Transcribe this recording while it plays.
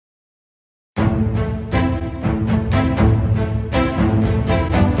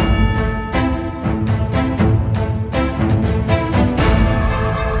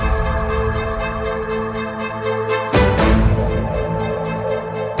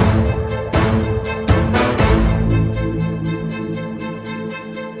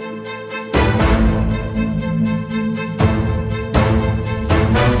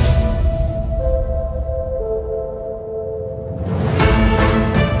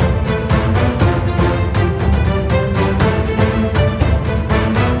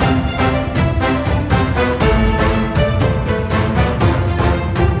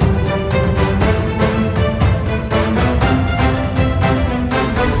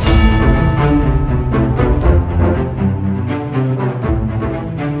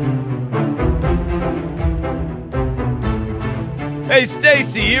Hey,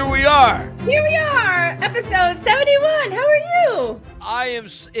 Stacy, here we are. Here we are, episode 71. How are you?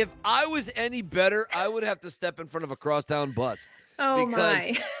 If I was any better, I would have to step in front of a crosstown bus. Oh, because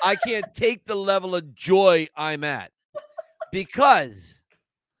my. I can't take the level of joy I'm at. Because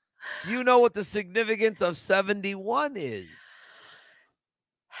do you know what the significance of 71 is?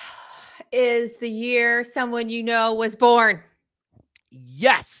 Is the year someone you know was born.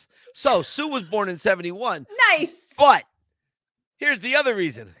 Yes. So Sue was born in 71. Nice. But here's the other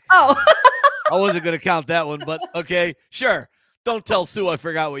reason. Oh. I wasn't going to count that one, but okay, sure. Don't tell Sue I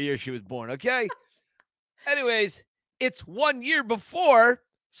forgot what year she was born, okay? Anyways, it's 1 year before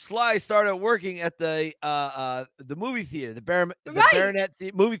Sly started working at the movie theater, the Baronet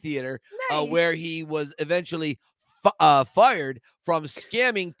movie theater, Nice. where he was eventually fired from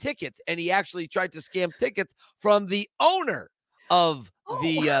scamming tickets, and he actually tried to scam tickets from the owner of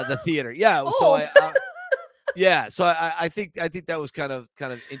the theater. Yeah, so so I think that was kind of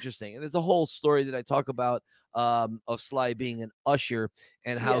interesting, and there's a whole story that I talk about of Sly being an usher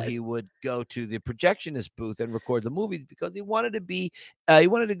and how he would go to the projectionist booth and record the movies because he wanted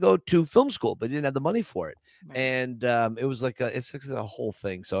to go to film school, but he didn't have the money for it. Right. And it was like it's a whole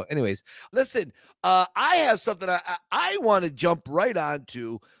thing. So anyways, listen, I have something I want to jump right on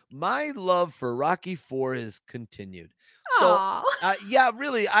to. My love for Rocky IV has continued. So yeah,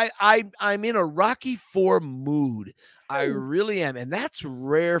 really, I'm in a Rocky IV mood. I really am, and that's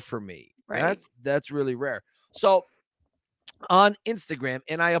rare for me. Right. That's really rare. So on Instagram,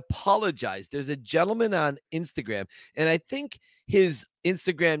 and I apologize, there's a gentleman on Instagram, and I think his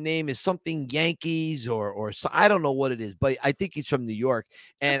Instagram name is something Yankees or so, I don't know what it is, but I think he's from New York,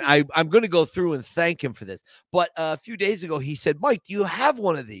 and I'm going to go through and thank him for this. But a few days ago, he said, "Mike, do you have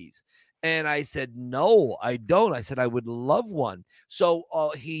one of these?" And I said, "No, I don't." I said, "I would love one." So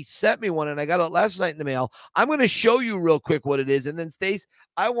he sent me one, and I got it last night in the mail. I'm going to show you real quick what it is. And then, Stace,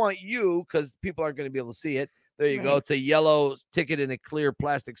 I want you, because people aren't going to be able to see it. There you go. It's a yellow ticket in a clear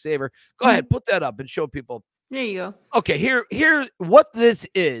plastic saver. Go ahead, put that up and show people. There you go. Okay, here, what this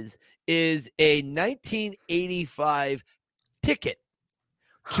is a 1985 ticket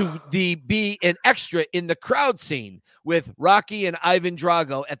to be an extra in the crowd scene with Rocky and Ivan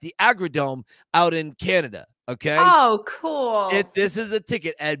Drago at the Agrodome out in Canada. Okay. Oh, cool. This is a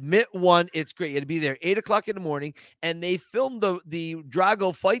ticket. Admit one. It's great. It'll be there 8 o'clock in the morning. And they filmed the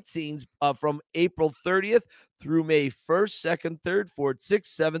Drago fight scenes from April 30th through May 1st, 2nd, 3rd, 4th, 6th,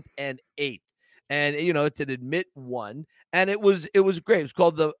 7th, and 8th. And it's an admit one. And it was great. It's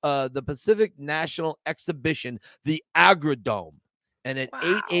called the Pacific National Exhibition, the Agrodome. And at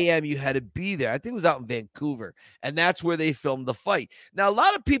 8 a.m. you had to be there. I think it was out in Vancouver. And that's where they filmed the fight. Now, what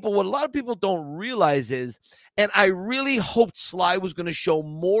a lot of people don't realize is, and I really hoped Sly was going to show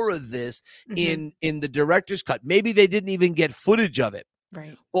more of this in the director's cut. Maybe they didn't even get footage of it.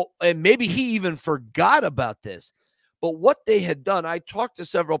 Right. Well, and maybe he even forgot about this. But what they had done, I talked to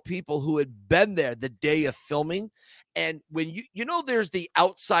several people who had been there the day of filming. And when there's the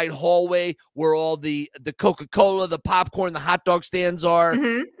outside hallway where all the Coca-Cola, the popcorn, the hot dog stands are,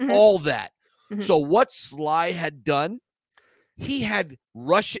 all that. So what Sly had done, he had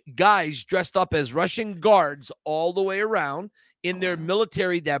Russian guys dressed up as Russian guards all the way around in their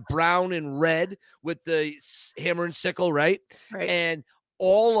military, that brown and red with the hammer and sickle, right? And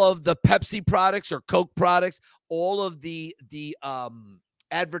all of the Pepsi products or Coke products, all of the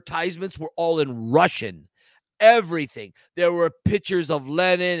advertisements were all in Russian. Everything. There were pictures of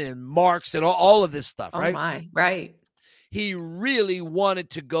Lenin and Marx and all of this stuff, right? Oh my, right. He really wanted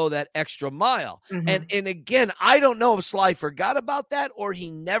to go that extra mile. And again, I don't know if Sly forgot about that or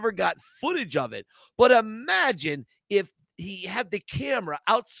he never got footage of it. But imagine if he had the camera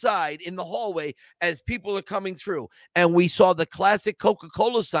outside in the hallway as people are coming through, and we saw the classic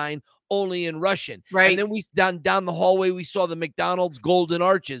Coca-Cola sign only in Russian. Right. And then we down the hallway, we saw the McDonald's Golden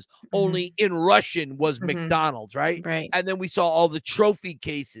Arches only in Russian was McDonald's, right? Right. And then we saw all the trophy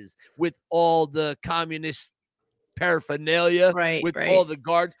cases with all the communist paraphernalia, with all the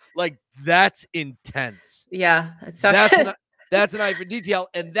guards. Like, that's intense. Yeah. That's an eye for detail,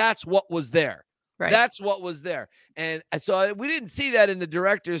 and that's what was there. Right. That's what was there. And so we didn't see that in the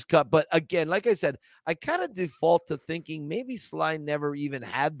director's cut. But again, like I said, I kind of default to thinking maybe Sly never even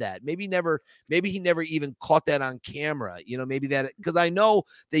had that. Maybe he never even caught that on camera. Maybe that, because I know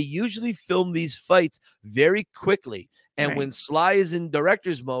they usually film these fights very quickly. And when Sly is in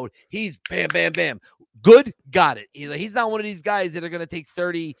director's mode, he's bam, bam, bam. Good, got it. He's not one of these guys that are going to take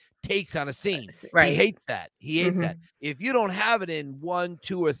 30 takes on a scene. Right. He hates that. He hates that. If you don't have it in 1,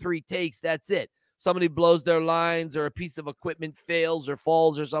 2, or 3 takes, that's it. Somebody blows their lines or a piece of equipment fails or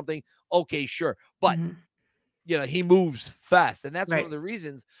falls or something. Okay, sure. But he moves fast. And that's one Right. of the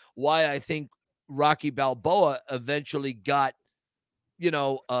reasons why I think Rocky Balboa eventually got,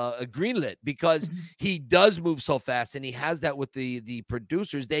 a greenlit, because he does move so fast, and he has that with the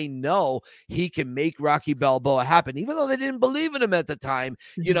producers. They know he can make Rocky Balboa happen, even though they didn't believe in him at the time,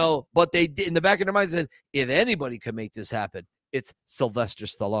 but they did, in the back of their minds, said, if anybody can make this happen, it's Sylvester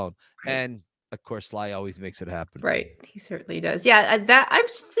Stallone. Right. And of course, Sly always makes it happen. Right. He certainly does. Yeah. There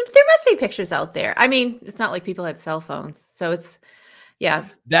must be pictures out there. I mean, it's not like people had cell phones. So it's, yeah.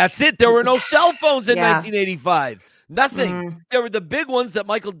 That's it. There were no cell phones in Yeah. 1985. Nothing. There were the big ones that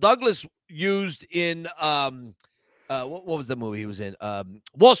Michael Douglas used in, what was the movie he was in?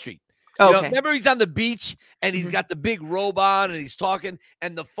 Wall Street. Okay. Remember, he's on the beach and he's got the big robe on and he's talking,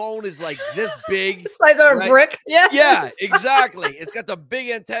 and the phone is like this big. Size of a brick. Yeah. Yeah, exactly. It's got the big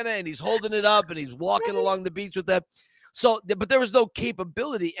antenna and he's holding it up and he's walking along the beach with that. So, but there was no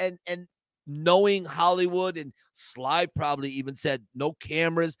capability, and knowing Hollywood, and Sly probably even said no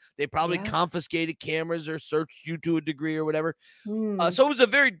cameras. They probably confiscated cameras or searched you to a degree or whatever. So it was a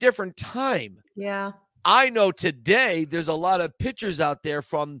very different time. Yeah. I know today there's a lot of pictures out there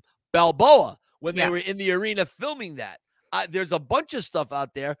from Balboa when they were in the arena filming that. There's a bunch of stuff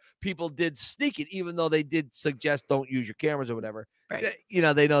out there. People did sneak it, even though they did suggest don't use your cameras or whatever. Right.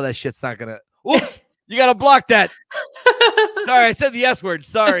 They know that shit's not going to. Oops, you got to block that. Sorry, I said the S word.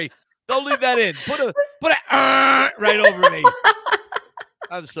 Sorry. Don't leave that in. Put a right over me.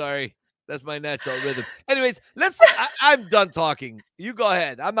 I'm sorry. That's my natural rhythm. Anyways, I'm done talking. You go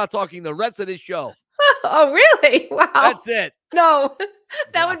ahead. I'm not talking the rest of this show. Oh, really? Wow. That's it. No,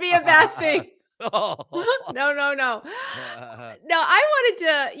 that would be a bad thing. Oh. No. No, I wanted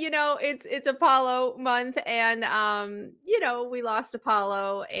to, it's Apollo month, and, we lost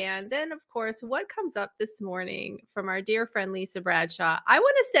Apollo. And then, of course, what comes up this morning from our dear friend, Lisa Bradshaw, I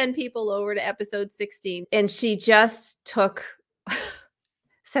want to send people over to episode 16. And she just took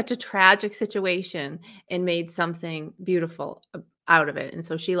such a tragic situation and made something beautiful out of it. And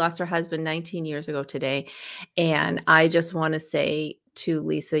so she lost her husband 19 years ago today. And I just want to say to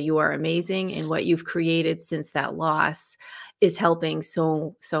Lisa, you are amazing. And what you've created since that loss is helping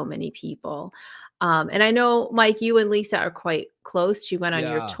so many people. And I know, Mike, you and Lisa are quite close. She went on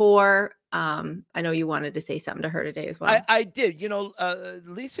your tour. I know you wanted to say something to her today as well. I did.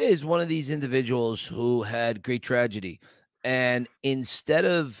 Lisa is one of these individuals who had great tragedy. And instead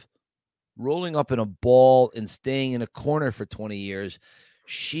of rolling up in a ball and staying in a corner for 20 years,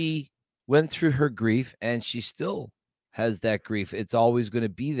 she went through her grief, and she still has that grief. It's always going to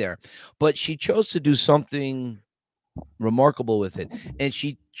be there. But she chose to do something remarkable with it. And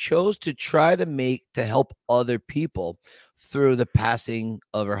she chose to try to help other people through the passing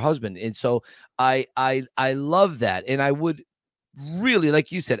of her husband. And so I love that. And I would really,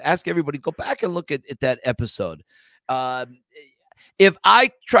 like you said, ask everybody, go back and look at that episode. If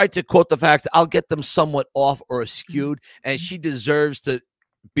I try to quote the facts, I'll get them somewhat off or skewed, and she deserves to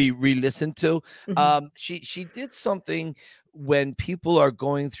be re-listened to. She did something when people are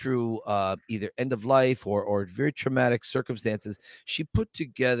going through either end of life or very traumatic circumstances. She put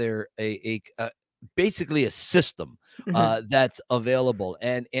together basically a system that's available,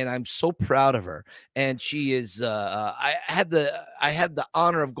 and I'm so proud of her. And she is I had the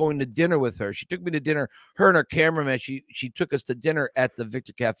honor of going to dinner with her. She took me to dinner. Her and her cameraman, she took us to dinner at the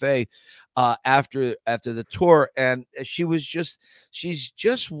Victor Cafe after the tour. And she's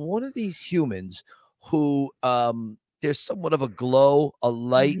just one of these humans who there's somewhat of a glow, a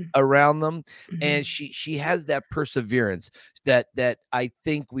light around them. And she has that perseverance that I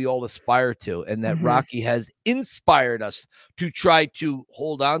think we all aspire to, and that Rocky has inspired us to try to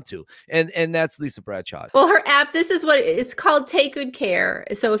hold on to. And that's Lisa Bradshaw. Well, her app, this is what it's called, Take Good Care.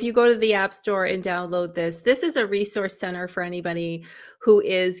 So if you go to the App Store and download this is a resource center for anybody who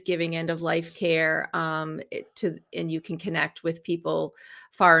is giving end of life care, and you can connect with people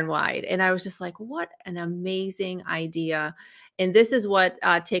far and wide. And I was just like, what an amazing idea. And this is what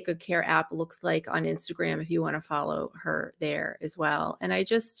Take Good Care app looks like on Instagram if you want to follow her there as well. And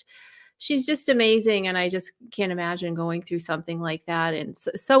she's just amazing. And I just can't imagine going through something like that. And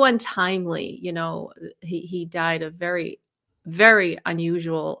so untimely, he died of very, very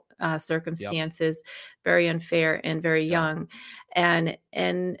unusual circumstances, very unfair and very young. And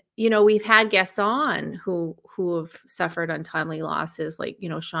we've had guests on who have suffered untimely losses, like,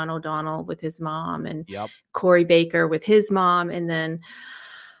 Sean O'Donnell with his mom, and Corey Baker with his mom. And then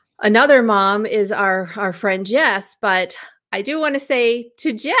another mom is our friend Jess. But I do want to say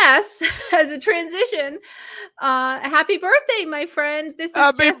to Jess, as a transition, happy birthday, my friend. This is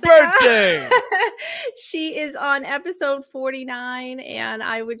Happy Jessica. birthday. She is on episode 49, and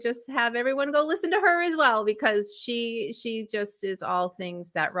I would just have everyone go listen to her as well, because she just is all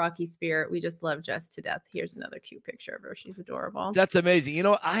things that Rocky spirit. We just love Jess to death. Here's another cute picture of her. She's adorable. That's amazing. You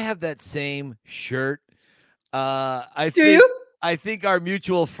know, I have that same shirt. I think our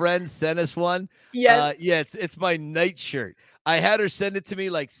mutual friend sent us one. Yes. Yeah, it's my night shirt. I had her send it to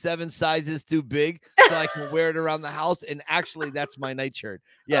me like 7 sizes too big so I can wear it around the house. And actually, that's my night shirt.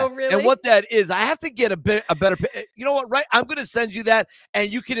 Yeah. Oh, really? And what that is, I have to get a better. You know what? Right. I'm going to send you that,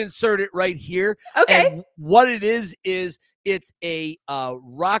 and you can insert it right here. Okay. And what it is it's a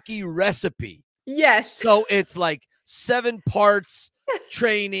Rocky recipe. Yes. So it's like 7 parts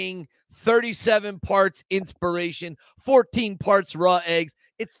training, 37 parts inspiration, 14 parts raw eggs.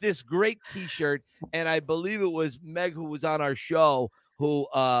 It's this great t-shirt, and I believe it was Meg who was on our show who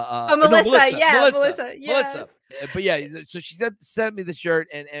Melissa, Melissa. yes. But yeah, so she sent me the shirt,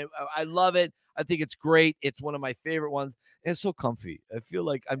 and I love it. I think it's great. It's one of my favorite ones, and it's so comfy. I feel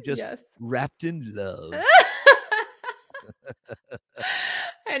like I'm just wrapped in love.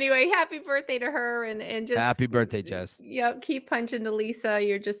 Anyway, happy birthday to her, and just happy birthday, Jess. Yep, keep punching to Lisa.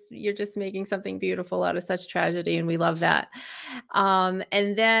 You're just making something beautiful out of such tragedy, and we love that. And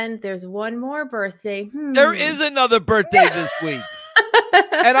then there's one more birthday. There is another birthday this week.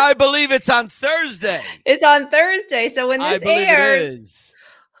 And I believe it's on Thursday. It's on Thursday. So when this airs,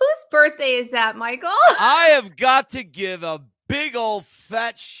 whose birthday is that, Michael? I have got to give a big old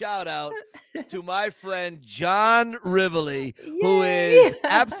fat shout out to my friend John Rivoli, who is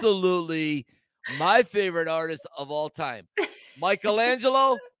absolutely my favorite artist of all time.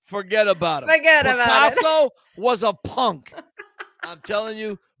 Michelangelo, forget about him. Picasso was a punk. I'm telling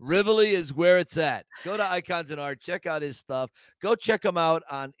you, Rivoli is where it's at. Go to Icons and Art, check out his stuff. Go check him out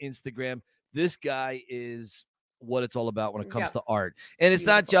on Instagram. This guy is what it's all about when it comes to art. And it's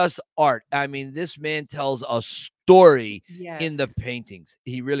not just art. I mean, this man tells a story in the paintings.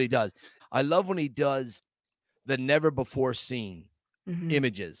 He really does. I love when he does the never before seen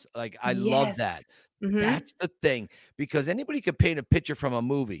images. Like, I love that. That's the thing, because anybody could paint a picture from a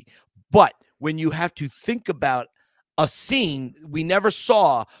movie, but when you have to think about a scene we never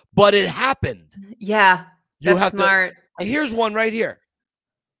saw, but it happened. Yeah, you have smart. Here's one right here.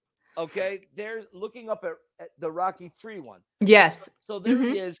 Okay, they're looking up at the Rocky 3 one. Yes. So there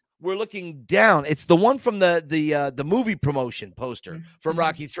he is. We're looking down. It's the one from the movie promotion poster from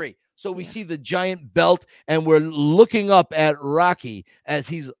Rocky 3. So we see the giant belt, and we're looking up at Rocky as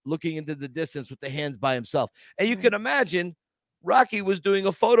he's looking into the distance with the hands by himself. And you can imagine Rocky was doing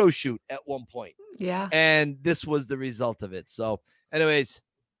a photo shoot at one point. Yeah. And this was the result of it. So anyways,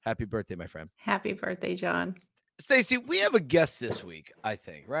 happy birthday, my friend. Happy birthday, John. Stacey, we have a guest this week, I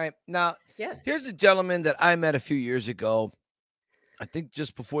think, right? Now, here's a gentleman that I met a few years ago. I think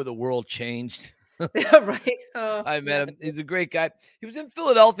just before the world changed. Right. I met him. He's a great guy. He was in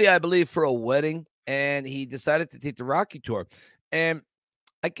Philadelphia, I believe, for a wedding, and he decided to take the Rocky tour. And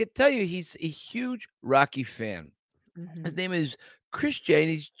I could tell you he's a huge Rocky fan. His name is Chris J,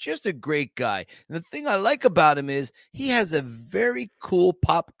 and he's just a great guy. And the thing I like about him is he has a very cool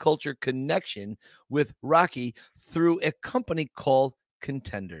pop culture connection with Rocky through a company called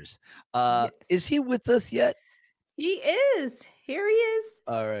Contenders. Is he with us yet? He is. Here he is.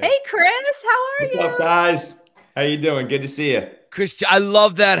 All right. Hey, Chris, how are you? What's up, guys? How you doing? Good to see you. Chris J, I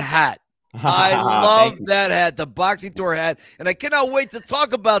love that hat. I love that hat, the boxing tour hat, and I cannot wait to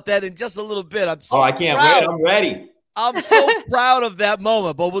talk about that in just a little bit. I'm so I can't wait. I'm ready. I'm so proud of that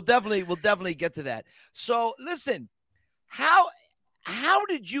moment, but we'll definitely get to that. So listen, how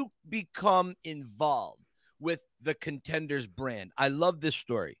did you become involved with the Contenders brand? I love this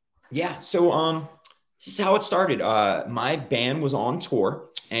story. Yeah. So this is how it started. My band was on tour,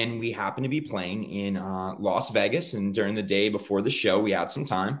 and we happened to be playing in Las Vegas. And during the day before the show, we had some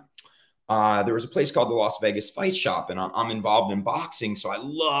time. There was a place called the Las Vegas Fight Shop, and I'm involved in boxing, so I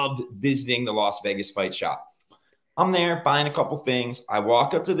loved visiting the Las Vegas Fight Shop. I'm there buying a couple things. I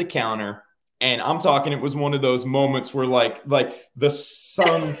walk up to the counter, and I'm talking, it was one of those moments where like the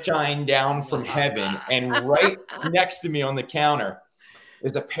sun shined down from heaven, and right next to me on the counter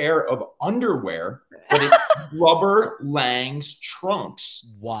is a pair of underwear, but it's Clubber Lang's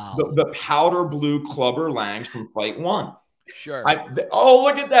trunks. Wow. The powder blue Clubber Lang's from Fight One. Sure. Oh,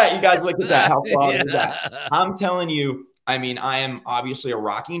 look at that. You guys look at that. How proud is that? I'm telling you, I mean, I am obviously a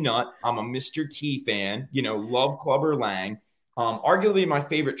Rocky nut. I'm a Mr. T fan, you know, love Clubber Lang. Arguably my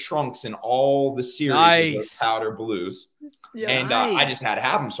favorite trunks in all the series of those powder blues. Yeah. And I just had to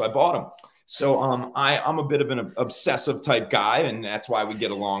have them, so I bought them. So I'm a bit of an obsessive type guy, and that's why we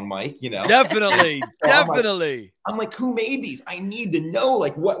get along, Mike, you know. Definitely. So Definitely. I'm like, who made these? I need to know,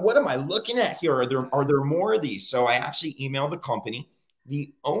 like, what am I looking at here? Are there more of these? So I actually emailed the company.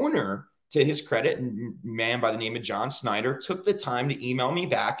 The owner, to his credit, a man by the name of John Snyder, took the time to email me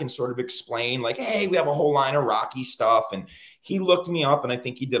back and sort of explain, like, hey, we have a whole line of Rocky stuff. And he looked me up, and I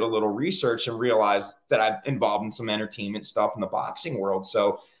think he did a little research and realized that I'm involved in some entertainment stuff in the boxing world.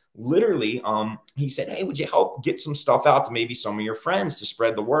 So literally, he said, hey, would you help get some stuff out to maybe some of your friends to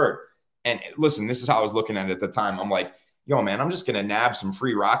spread the word? And listen, this is how I was looking at it at the time. I'm like, yo, man, I'm just going to nab some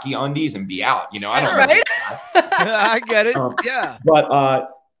free Rocky undies and be out. You know, I don't know. I get it. Yeah.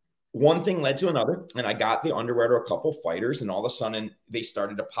 But one thing led to another, and I got the underwear to a couple fighters, and all of a sudden they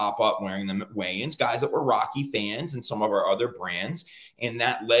started to pop up wearing them at weigh-ins, guys that were Rocky fans and some of our other brands. And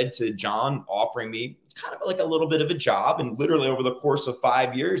that led to John offering me kind of like a little bit of a job. And literally over the course of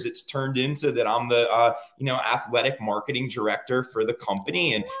 5 years, it's turned into that I'm the, athletic marketing director for the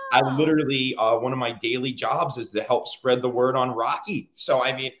company. And I literally, one of my daily jobs is to help spread the word on Rocky. So,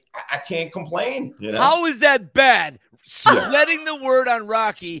 I mean, I can't complain. You know? How is that bad? Spreading the word on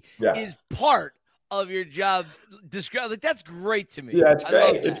Rocky is part of your job. Like, that's great to me. Yeah, it's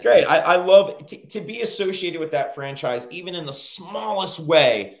great. It's great. I love to be associated with that franchise, even in the smallest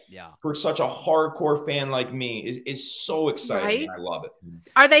way. Yeah, for such a hardcore fan like me is so exciting. Right? I love it.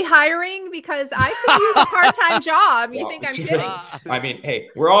 Are they hiring? Because I could use a part-time job. You think I'm kidding? I mean, hey,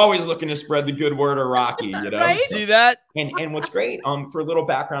 we're always looking to spread the good word of Rocky. You know, right? See that? And what's great, for a little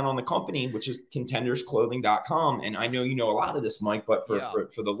background on the company, which is contendersclothing.com, and I know you know a lot of this, Mike, but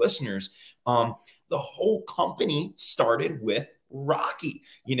for the listeners, the whole company started with Rocky.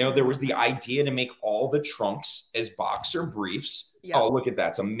 You know, there was the idea to make all the trunks as boxer briefs. Yep. Oh, look at that.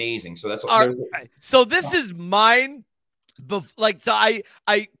 It's amazing. So that's all right. So this is mine. Like, so I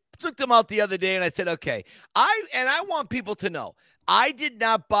took them out the other day and I said, okay, I want people to know I did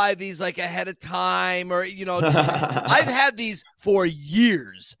not buy these like ahead of time or, you know, I've had these for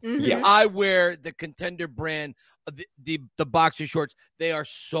years. Mm-hmm. I wear the Contender brand, the boxer shorts. They are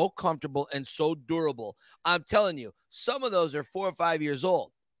so comfortable and so durable. I'm telling you, some of those are 4 or 5 years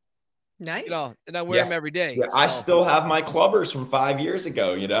old. Nice. You know, and I wear them every day. Yeah, so. I still have my clubbers from 5 years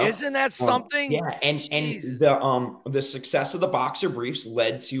ago, you know. Isn't that something? Yeah, and the success of the boxer briefs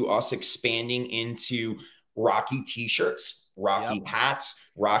led to us expanding into Rocky t-shirts, Rocky hats,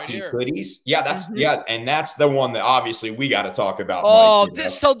 Rocky hoodies. Yeah, that's and that's the one that obviously we got to talk about. Oh, Mike,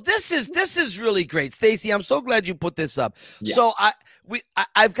 so this is really great, Stacy. I'm so glad you put this up. Yeah. So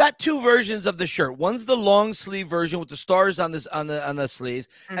I've got 2 versions of the shirt. One's the long sleeve version with the stars on the sleeves,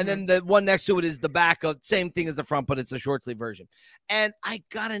 and then the one next to it is the back of same thing as the front, but it's a short sleeve version. And I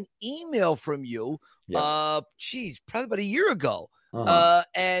got an email from you, probably about a year ago.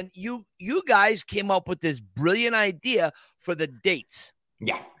 And you guys came up with this brilliant idea for the dates.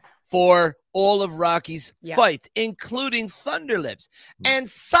 Yeah. For all of Rocky's fights, including Thunderlips. And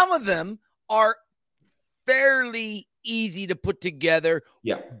some of them are fairly easy to put together.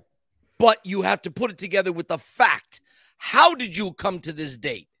 Yeah. But you have to put it together with the fact. How did you come to this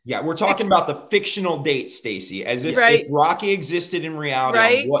date? Yeah, we're talking about the fictional date, Stacy, as if Rocky existed in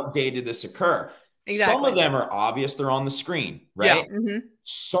reality. On what day did this occur? Exactly. Some of them are obvious. They're on the screen, right? Yeah.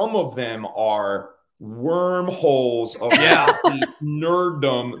 Some of them are wormholes of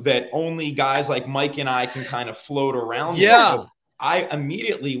nerddom that only guys like Mike and I can kind of float around. Yeah. I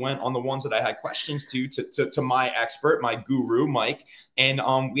immediately went on the ones that I had questions to my expert, my guru, Mike. And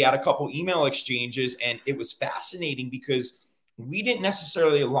we had a couple email exchanges, and it was fascinating because we didn't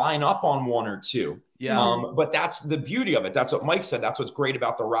necessarily line up on 1 or 2. Yeah. But that's the beauty of it. That's what Mike said. That's what's great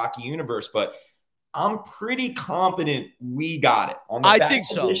about the Rocky universe. But I'm pretty confident we got it on the back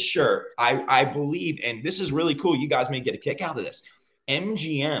of this shirt. I believe, and this is really cool. You guys may get a kick out of this.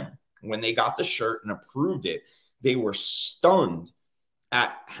 MGM, when they got the shirt and approved it, they were stunned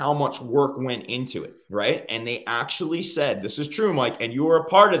at how much work went into it, right? And they actually said, this is true, Mike, and you were a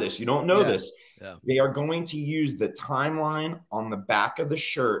part of this. You don't know this. Yeah. They are going to use the timeline on the back of the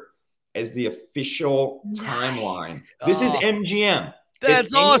shirt as the official timeline. This is MGM.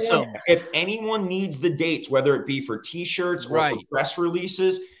 That's awesome. If anyone needs the dates, whether it be for T-shirts or for press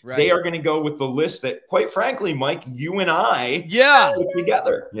releases, they are going to go with the list that, quite frankly, Mike, you and I put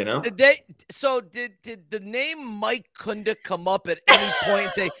together. You know, did the name Mike Kunda come up at any point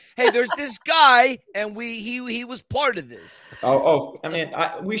and say, "Hey, there's this guy, and he was part of this"? I mean,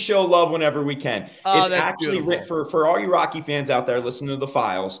 we show love whenever we can. It's actually for all you Rocky fans out there listening to the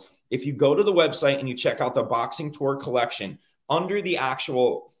files. If you go to the website and you check out the Boxing Tour collection. Under the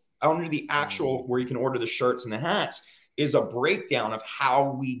actual where you can order the shirts and the hats, is a breakdown of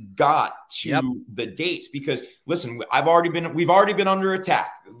how we got to the dates. Because listen, we've already been under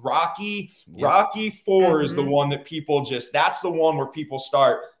attack. Rocky 4 is the one that people that's the one where people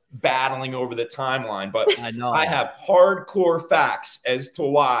start battling over the timeline. But I know I have hardcore facts as to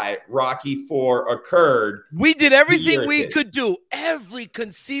why Rocky 4 occurred. We did everything we could do, every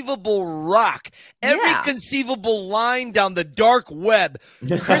conceivable rock, every conceivable line down the dark web.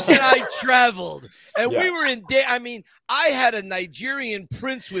 Chris and I traveled, and we were in I mean, I had a Nigerian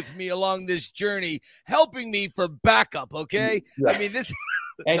prince with me along this journey, helping me for backup. Okay, I mean this.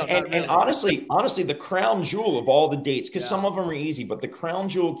 And honestly, the crown jewel of all the dates, because some of them are easy, but the crown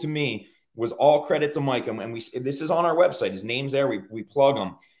jewel to me was all credit to Mike. And this is on our website. His name's there. We plug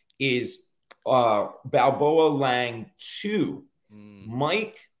him. Is Balboa Lang 2.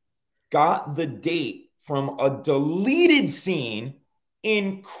 Mike got the date from a deleted scene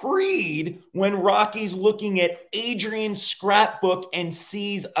in Creed when Rocky's looking at Adrian's scrapbook and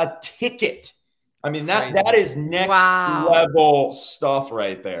sees a ticket. I mean, that is next level stuff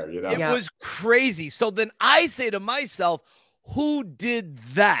right there. You know, it was crazy. So then I say to myself, who did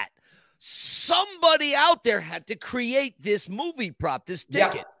that? Somebody out there had to create this movie prop, this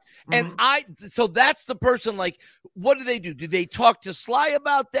ticket. And so that's the person, like, what do? Do they talk to Sly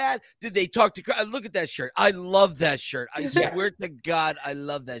about that? Did they talk to, look at that shirt. I love that shirt. I swear to God, I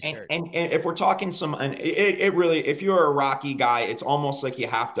love that shirt. And if we're talking it really, if you're a Rocky guy, it's almost like you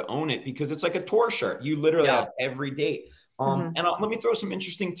have to own it because it's like a tour shirt. You literally have every date. And let me throw some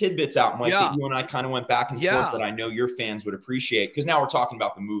interesting tidbits out, Mike, that you and I kind of went back and forth that I know your fans would appreciate, because now we're talking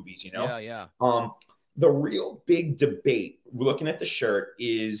about the movies, you know? The real big debate, looking at the shirt,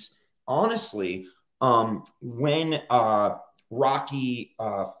 is honestly when Rocky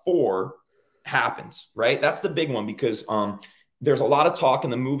 4 happens, right? That's the big one, because there's a lot of talk in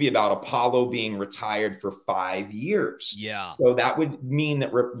the movie about Apollo being retired for 5 years. Yeah. So that would mean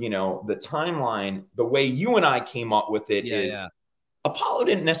that, you know, the timeline, the way you and I came up with it is Apollo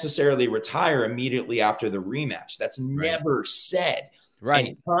didn't necessarily retire immediately after the rematch. That's never said. Right.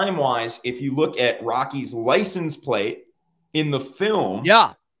 And time-wise, if you look at Rocky's license plate in the film,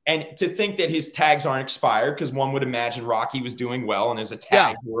 and to think that his tags aren't expired, because one would imagine Rocky was doing well and his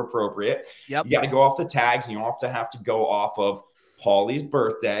tags were appropriate. You got to go off the tags, and you also have to go off of Paulie's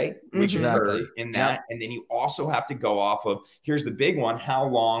birthday, which occurred in that. And then you also have to go off of, here's the big one, how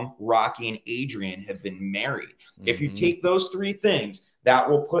long Rocky and Adrian have been married. If you take those three things, that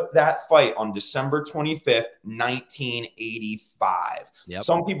will put that fight on December 25th, 1985.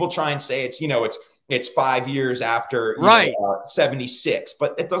 Some people try and say it's, you know, it's 5 years after 76,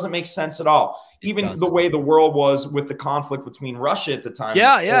 but it doesn't make sense at all. Even the way the world was with the conflict between Russia at the time.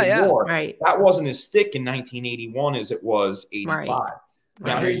 War, that wasn't as thick in 1981 as it was 85.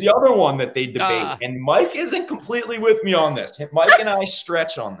 Now, here's the other one that they debate, and Mike isn't completely with me on this. Mike and I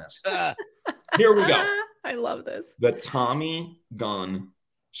stretch on this. Here we go. I love this. The Tommy Gunn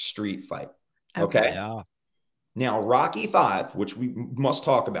street fight. Okay. Now, Rocky 5, which we must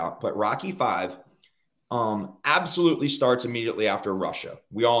talk about, but Rocky 5 absolutely starts immediately after Russia.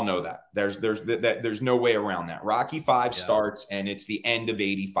 We all know that. There's no way around that. Rocky 5 starts, and it's the end of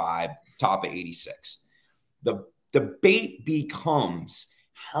 85, top of 86. The debate becomes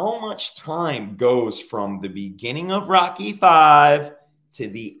how much time goes from the beginning of Rocky 5 to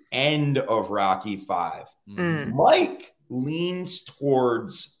the end of Rocky 5. Mike leans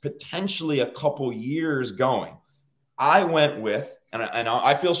towards potentially a couple years going. I went with, and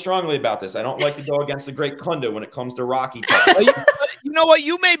I feel strongly about this, I don't like to go against the great Kunda when it comes to Rocky talk. You know what?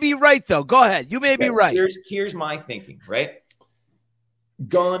 You may be right, though. Go ahead. You may be right. Here's my thinking, right?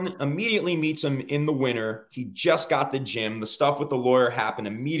 Gunn immediately meets him in the winter. He just got the gym. The stuff with the lawyer happened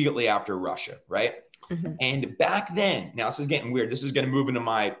immediately after Russia, right? And back then, now this is getting weird. This is going to move into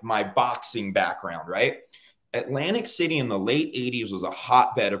my boxing background, right? Atlantic City in the late 80s was a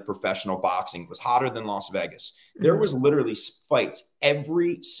hotbed of professional boxing. It was hotter than Las Vegas. There was literally fights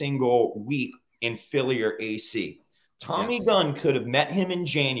every single week in Philly or AC. Tommy Gunn could have met him in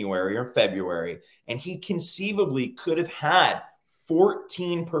January or February, and he conceivably could have had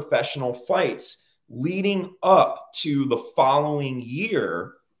 14 professional fights leading up to the following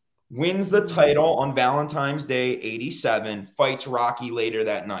year, wins the title on Valentine's Day, 87, fights Rocky later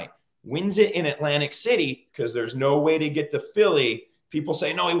that night. Wins it in Atlantic City because there's no way to get to Philly. People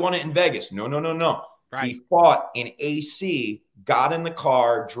say, no, he won it in Vegas. No. He fought in AC, got in the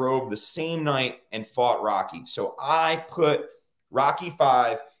car, drove the same night, and fought Rocky. So I put Rocky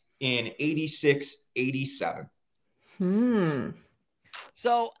 5 in 86, 87.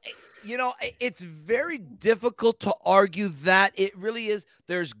 So, it's very difficult to argue that. It really is.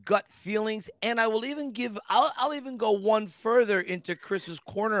 There's gut feelings. And I will even I'll even go one further into Chris's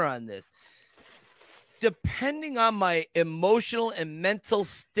corner on this. Depending on my emotional and mental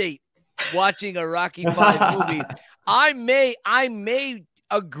state watching a Rocky V movie, I may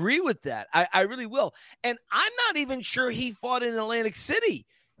agree with that. I really will. And I'm not even sure he fought in Atlantic City.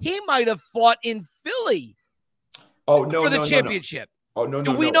 He might have fought in Philly for the championship. Oh, no.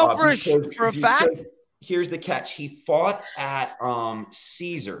 Do we know for a fact? Here's the catch. He fought at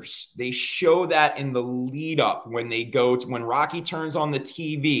Caesars. They show that in the lead up when Rocky turns on the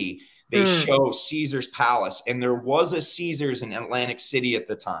TV, they show Caesars Palace, and there was a Caesars in Atlantic City at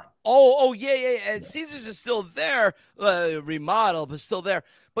the time. Oh, yeah. And Caesars is still there, remodeled, but still there.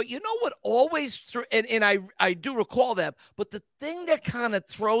 But you know what always threw, and I do recall that, but the thing that kind of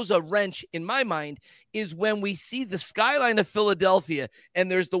throws a wrench in my mind is when we see the skyline of Philadelphia,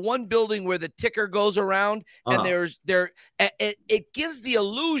 and there's the one building where the ticker goes around, and it gives the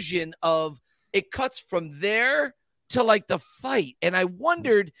illusion of it cuts from there to like the fight. And I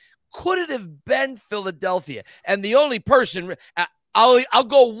wondered, could it have been Philadelphia? And the only person, I'll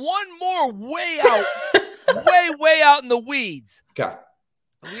go one more way out, way out in the weeds. Okay.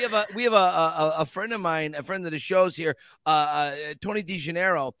 We have a friend of mine, a friend of the show's here, Tony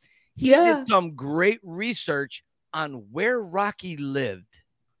DeGennaro. He did some great research on where Rocky lived.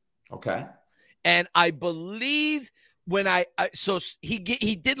 Okay. And I believe he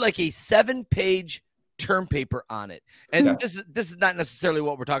did like a 7-page term paper on it. And this is not necessarily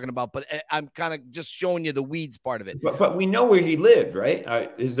what we're talking about, but I'm kind of just showing you the weeds part of it. But we know where he lived,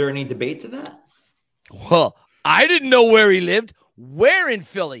 right? Is there any debate to that? Well, I didn't know where he lived. Where in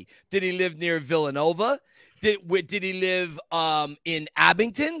Philly? Did he live near Villanova? Did he live in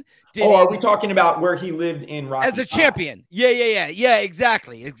Abington? Are we talking about where he lived in Rocky as a champion? Yeah,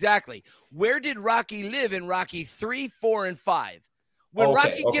 exactly. Where did Rocky live in Rocky 3, 4, and 5? When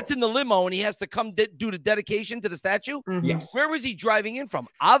Rocky gets in the limo and he has to come do the dedication to the statue, yes. Where was he driving in from?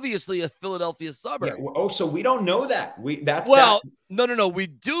 Obviously, a Philadelphia suburb. Yeah, so we don't know that. No, we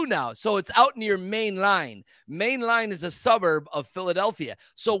do now. So it's out near Main Line. Main Line is a suburb of Philadelphia.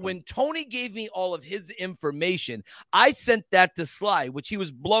 So when Tony gave me all of his information, I sent that to Sly, which he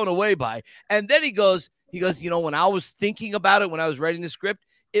was blown away by. And then he goes, when I was thinking about it, when I was writing the script,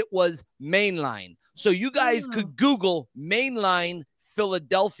 it was Main Line. So you guys could Google Main Line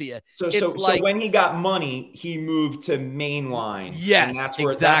Philadelphia. So when he got money, he moved to Mainline. Yes, and that's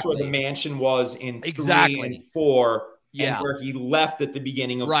where the mansion was in 3 and 4. Yeah, and where he left at the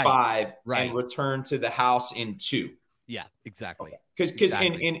beginning of 5 and returned to the house in 2. Yeah, exactly. Because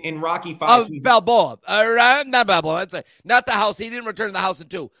in Rocky 5, Balboa, not Balboa. Not the house. He didn't return to the house in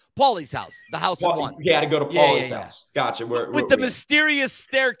 2. Paulie's house, the house in 1. He had to go to Paulie's house. Gotcha. With the mysterious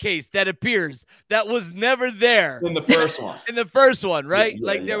staircase that appears that was never there in the first one. In the first one, right?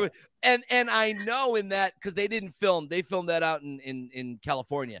 There was, and I know in that because they didn't film. They filmed that out in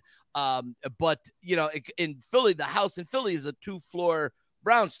California. But in Philly, the house in Philly is a 2-floor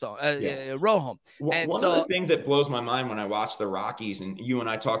brownstone, row home. One of the things that blows my mind when I watch the Rockies, and you and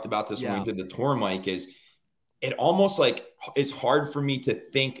I talked about this when we did the tour, Mike, is it almost like it's hard for me to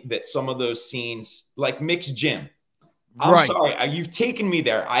think that some of those scenes, like Mick's gym. I'm sorry, you've taken me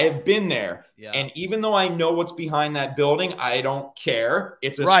there. I have been there. Yeah. And even though I know what's behind that building, I don't care.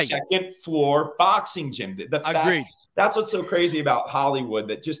 It's a 2nd floor boxing gym. Agreed. That's what's so crazy about Hollywood,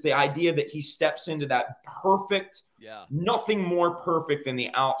 that just the idea that he steps into that perfect, nothing more perfect than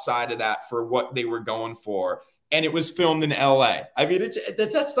the outside of that for what they were going for. And it was filmed in LA. I mean,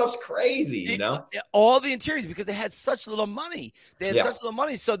 that stuff's crazy, all the interiors, because they had such little money.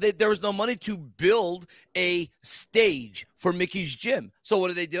 So there was no money to build a stage for Mickey's gym. So what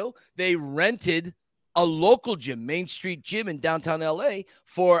did they do? They rented a local gym, Main Street Gym in downtown LA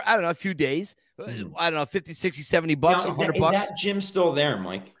for, I don't know, a few days. I don't know, 50, 60, 70 bucks, $100 bucks. Is that gym still there,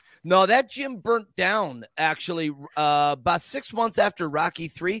 Mike? No, that gym burnt down actually about 6 months after Rocky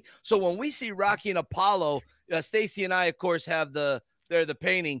 3. So when we see Rocky and Apollo, Stacy and I, of course, have the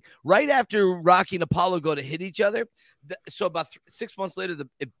painting right after Rocky and Apollo go to hit each other. So about 6 months later,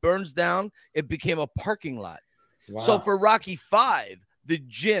 it burns down. It became a parking lot. Wow. So for Rocky 5, the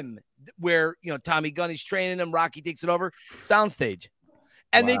gym where Tommy Gunny's training him, Rocky takes it over, soundstage.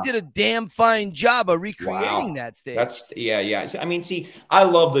 And they did a damn fine job of recreating that stage. Yeah. I mean, see, I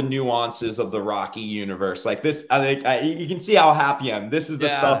love the nuances of the Rocky universe. Like this, I think you can see how happy I am. This is the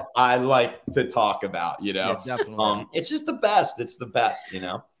stuff I like to talk about, Yeah, definitely. It's just the best. It's the best,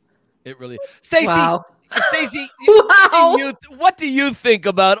 It really. Stacey, Wow. Stacey, Wow. what do you think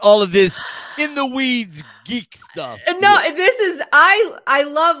about all of this in the weeds geek stuff? No, this is I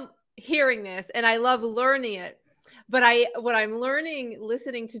love hearing this and I love learning it. But what I'm learning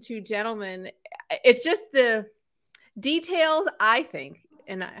listening to two gentlemen, it's just the details, I think.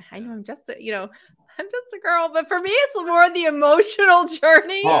 And I know I'm just I'm just a girl, but for me it's more the emotional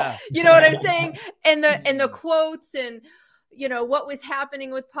journey. Oh. You know what I'm saying? And the quotes and what was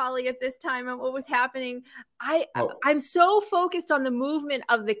happening with Polly at this time and what was happening. I'm so focused on the movement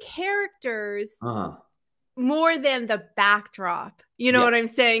of the characters more than the backdrop. You know what I'm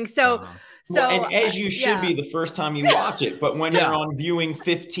saying? So and as you should be the first time you watch it, but when you're on viewing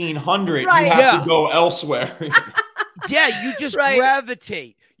 1500, Right. you have to go elsewhere. Yeah, you just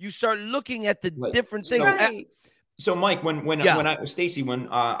gravitate. You start looking at the different things. So Mike, when Stacey, when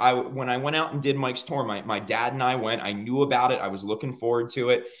I went out and did Mike's tour, my dad and I went. I knew about it. I was looking forward to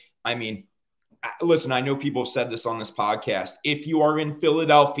it. I mean, listen, I know people have said this on this podcast. If you are in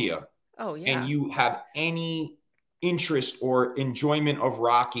Philadelphia, and you have any interest or enjoyment of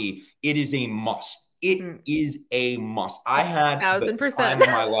Rocky, it is a must. It is a must. I had 1000% time of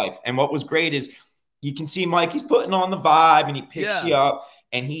my life, and what was great is you can see Mike. He's putting on the vibe, and he picks you up.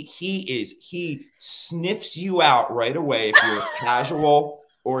 And he sniffs you out right away if you're casual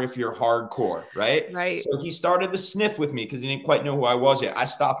or if you're hardcore, right? Right. So he started the sniff with me because he didn't quite know who I was yet. I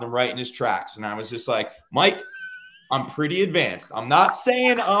stopped him right in his tracks, and I was just like, Mike, I'm pretty advanced. I'm not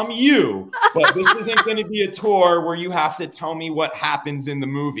saying I'm you, but this isn't going to be a tour where you have to tell me what happens in the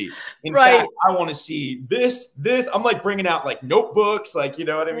movie. In fact, I want to see this. I'm like bringing out like notebooks, like, you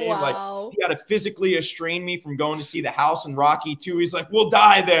know what I mean? Wow. Like he had to physically restrain me from going to see the house in Rocky 2. He's like, we'll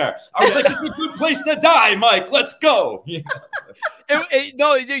die there. I was like, it's a good place to die, Mike. Let's go. Yeah.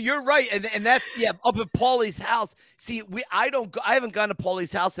 No, you're right, and that's up at Paulie's house. See, I haven't gone to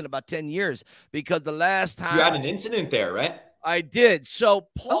Paulie's house in about 10 years because the last time you had an incident there, right? I did. So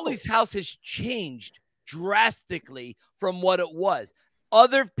Paulie's house has changed drastically from what it was.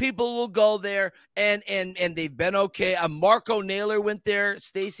 Other people will go there, and they've been okay. Marco Naylor went there.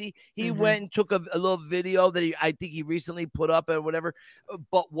 Stacey, he went and took a little video that I think he recently put up or whatever.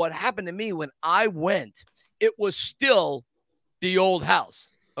 But what happened to me when I went, it was still the old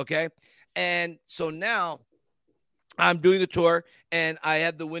house. Okay. And so now I'm doing the tour and I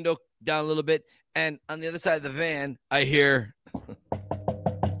have the window down a little bit. And on the other side of the van, I hear,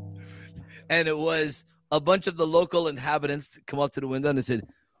 and it was a bunch of the local inhabitants come up to the window and they said,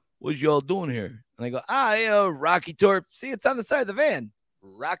 what y'all doing here? And I go, Rocky tour. See, it's on the side of the van.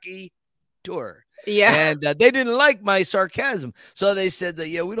 Rocky tour. Yeah. And they didn't like my sarcasm. So they said that,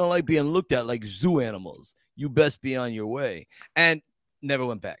 we don't like being looked at like zoo animals. You best be on your way. And never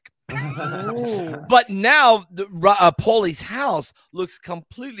went back. But now Paulie's house looks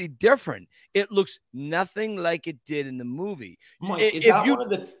completely different. It looks nothing like it did in the movie. Mike, is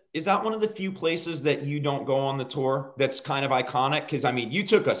that one of the few places that you don't go on the tour that's kind of iconic? Because, I mean, you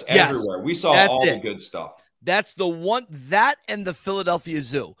took us everywhere. We saw all the good stuff. That's the one, that and the Philadelphia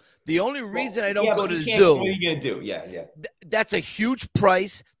Zoo. The only reason I don't go to the zoo. What are you going to do? Yeah. That's a huge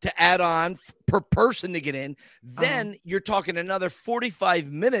price to add on per person to get in. Then you're talking another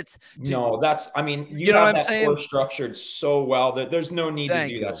 45 minutes. No, I mean, you know have that tour structured so well that there's no need to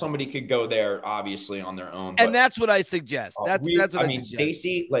do that. Somebody could go there, obviously, on their own. And that's what I suggest. That's what I mean,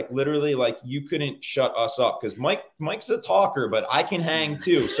 Stacey, like literally, like you couldn't shut us up because Mike's a talker, but I can hang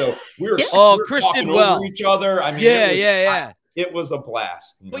too. So we were Chris talking did well over each other. I mean, it was a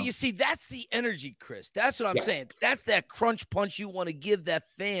blast. But you see, that's the energy, Chris. That's what I'm saying. That's that crunch punch you want to give that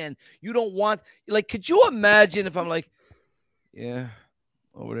fan. You don't want, like, could you imagine if I'm like,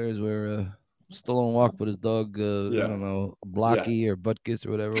 over there is where Stallone walked with his dog, I don't know, Blocky or Butkus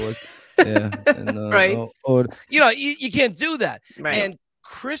or whatever it was. And, right. You can't do that. Right. And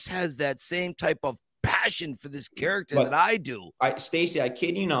Chris has that same type of passion for this character that I do. Stacey, I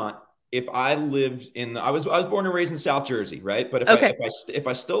kid you not. If I lived I was born and raised in South Jersey, right? But if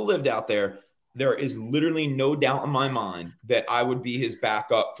I still lived out there, there is literally no doubt in my mind that I would be his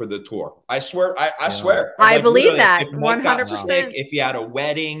backup for the tour. I swear. I swear. I believe that 100%. If he had a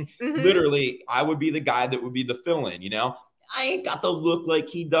wedding, literally, I would be the guy that would be the fill-in. You know, I ain't got the look like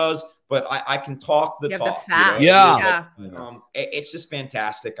he does, but I can talk the talk. It's just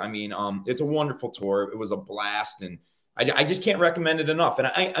fantastic. I mean, it's a wonderful tour. It was a blast, and I just can't recommend it enough.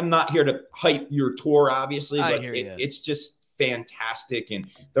 And I'm not here to hype your tour, obviously, but it's just fantastic. And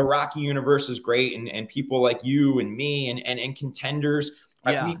the Rocky universe is great. And people like you and me and Contenders,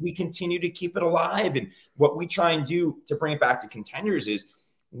 we continue to keep it alive. And what we try and do to bring it back to Contenders is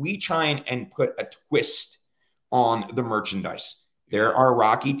we try and put a twist on the merchandise. There are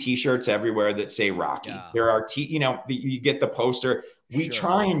Rocky t-shirts everywhere that say Rocky. Yeah. There are, you know, you get the poster. We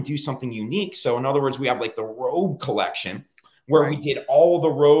try and do something unique. So in other words, we have like the robe collection where we did all the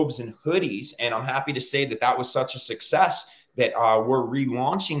robes and hoodies. And I'm happy to say that that was such a success that we're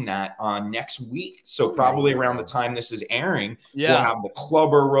relaunching that next week. So probably around the time this is airing, we'll have the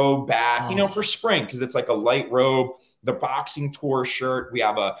clubber robe back, you know, for spring, because it's like a light robe, the boxing tour shirt.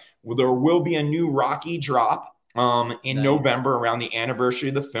 There will be a new Rocky drop in November around the anniversary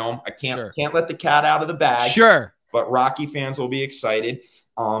of the film. I can't let the cat out of the bag. But Rocky fans will be excited.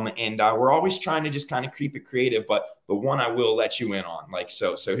 And we're always trying to just kind of keep it creative. But the one I will let you in on, like,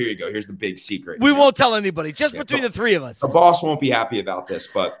 so here you go. Here's the big secret. We won't tell anybody, just between the three of us. The boss won't be happy about this,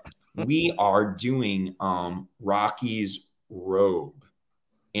 but we are doing Rocky's robe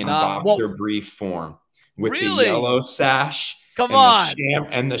in boxer brief form with the yellow sash. Come on.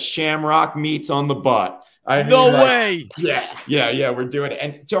 And the shamrock meats on the butt. No way. Yeah. We're doing it.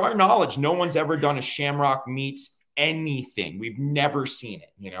 And to our knowledge, no one's ever done a shamrock meats anything. We've never seen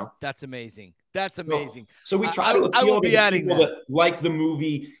it, you know? That's amazing. That's amazing. So we try to appeal to people that like the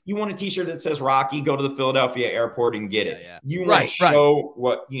movie. You want a t-shirt that says Rocky, go to the Philadelphia airport and get it. You want to show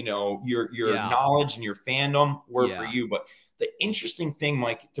what, you know, your knowledge and your fandom were for you. But the interesting thing,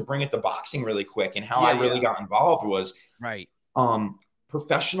 Mike, to bring it to boxing really quick and how I really got involved was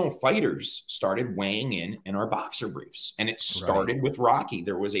professional fighters started weighing in our boxer briefs. And it started with Rocky.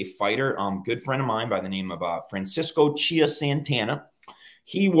 There was a fighter, good friend of mine by the name of Francisco Chia Santana.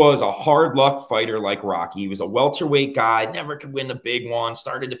 He was a hard luck fighter like Rocky. He was a welterweight guy, never could win the big one,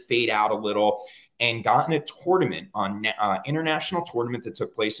 started to fade out a little, and got in a tournament, international tournament that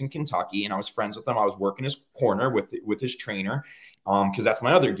took place in Kentucky. And I was friends with him. I was working his corner with his trainer, because that's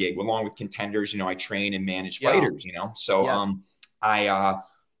my other gig. Along with Contenders, you know, I train and manage fighters, you know. So I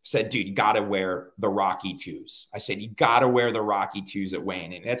said, dude, you got to wear the Rocky twos. I said, you got to wear the Rocky twos at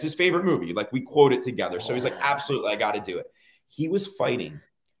weigh-in. And that's his favorite movie. Like, we quote it together. So he's like, absolutely, I got to do it. He was fighting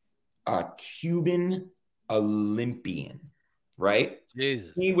a Cuban Olympian, right?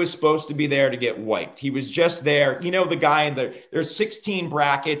 Jesus. He was supposed to be there to get wiped. He was just there. You know, the guy there's 16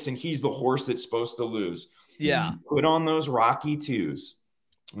 brackets and he's the horse that's supposed to lose. Yeah. He put on those Rocky twos.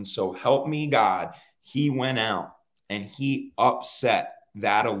 And so help me God, he went out and he upset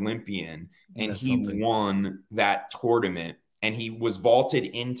that Olympian and he won that tournament and he was vaulted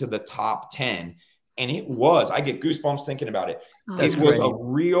into the top 10. And I get goosebumps thinking about it. It was a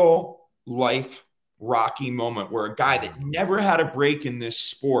real life Rocky moment where a guy that never had a break in this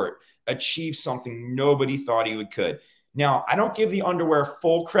sport achieved something nobody thought he could. Now, I don't give the underwear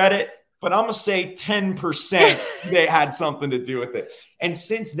full credit, but I'm going to say 10% they had something to do with it. And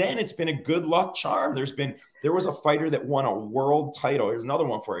since then, it's been a good luck charm. There was a fighter that won a world title. Here's another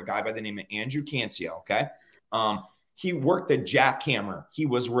one for a guy by the name of Andrew Cancio, okay? He worked the jackhammer. He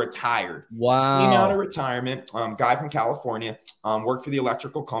was retired. Wow. Came out of retirement. Guy from California. Worked for the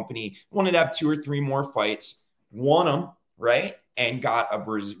electrical company. Wanted to have 2 or 3 more fights. Won them, right? And got a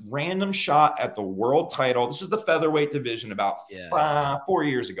random shot at the world title. This is the featherweight division about 4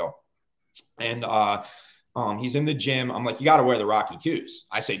 years ago. And he's in the gym. I'm like, you got to wear the Rocky twos.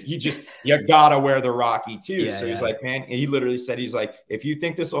 I said, you got to wear the Rocky twos. So he's like, man, and he literally said, he's like, if you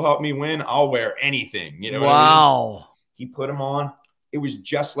think this will help me win, I'll wear anything. You know what I mean? He put them on. It was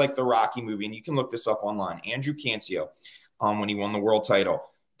just like the Rocky movie. And you can look this up online. Andrew Cancio, when he won the world title,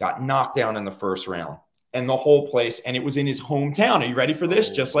 got knocked down in the first round. And the whole place, and it was in his hometown. Are you ready for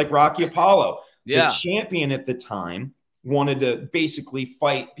this? Just like Rocky Apollo. The champion at the time wanted to basically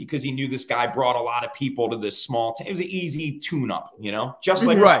fight because he knew this guy brought a lot of people to this small town. It was an easy tune-up, you know, just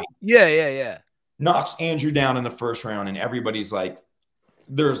like Rocky. Yeah. Knocks Andrew down in the first round, and everybody's like,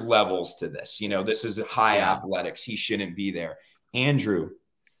 there's levels to this. You know, this is high athletics. He shouldn't be there. Andrew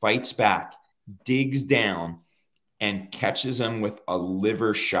fights back, digs down, and catches him with a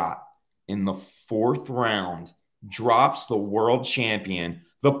liver shot in the 4th round, drops the world champion.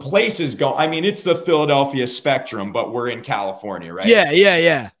 The place is going. I mean, it's the Philadelphia Spectrum, but we're in California, right?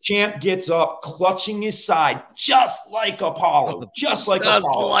 Yeah. Champ gets up, clutching his side, just like Apollo. Just like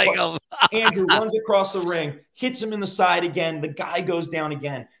Apollo. Andrew runs across the ring, hits him in the side again. The guy goes down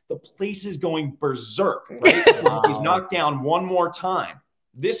again. The place is going berserk, right? He's knocked down one more time.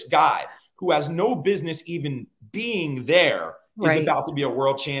 This guy, who has no business even being there, is about to be a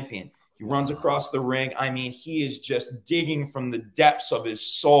world champion. He runs across the ring. I mean, he is just digging from the depths of his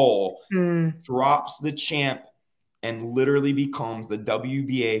soul, drops the champ, and literally becomes the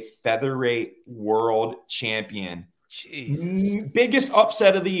WBA featherweight world champion. Jesus. Biggest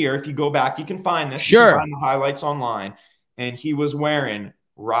upset of the year. If you go back, you can find this. Sure. You can find the highlights online. And he was wearing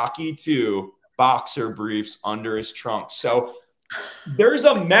Rocky II boxer briefs under his trunk. So there's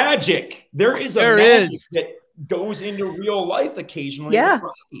a magic. There is a magic that goes into real life occasionally with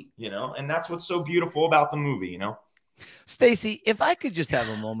Rocky, you know, and that's what's so beautiful about the movie, you know. Stacey, if I could just have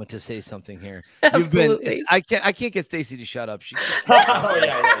a moment to say something here. Absolutely. I can't get Stacey to shut up. She's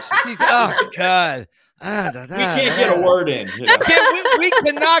Oh God. We can't get a word in. You know? We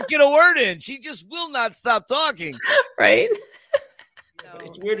cannot get a word in. She just will not stop talking. Right.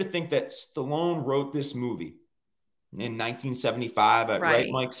 It's weird to think that Stallone wrote this movie in 1975, right,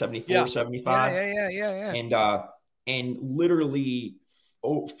 Mike? 74, 75. Yeah. And literally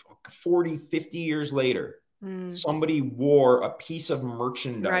 40, 50 years later, somebody wore a piece of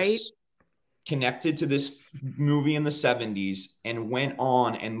merchandise connected to this movie in the 70s and went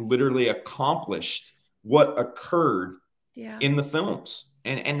on and literally accomplished what occurred in the films.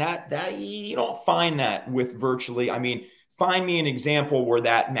 And that you don't find that with virtually, I mean, find me an example where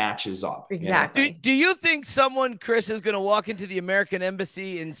that matches up. Exactly. You know? Do you think someone, Chris, is going to walk into the American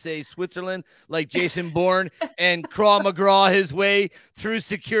embassy in, say, Switzerland, like Jason Bourne, and crawl McGraw his way through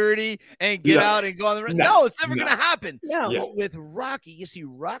security and get out and go on the road? No, it's never going to happen. No. But with Rocky, you see,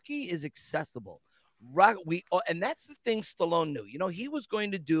 Rocky is accessible. And that's the thing Stallone knew. You know, he was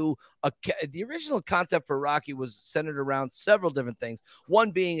going to do the original concept for Rocky was centered around several different things. One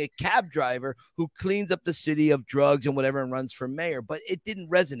being a cab driver who cleans up the city of drugs and whatever and runs for mayor, but it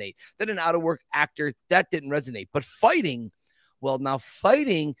didn't resonate. Then an out of work actor, that didn't resonate. But fighting, well, now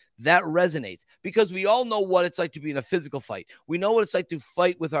fighting, that resonates because we all know what it's like to be in a physical fight. We know what it's like to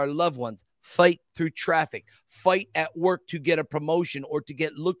fight with our loved ones, fight through traffic, fight at work to get a promotion or to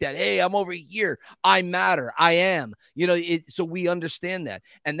get looked at. Hey, I'm over here. I matter. I am. You know, so we understand that.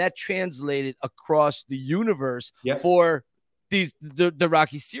 And that translated across the universe for the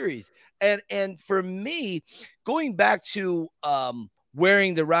Rocky series. And for me, going back to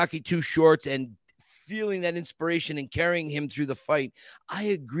wearing the Rocky 2 shorts and feeling that inspiration and carrying him through the fight, I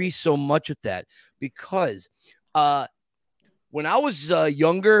agree so much with that because when I was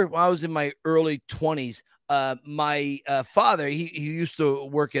younger, when I was in my early 20s, my father, he used to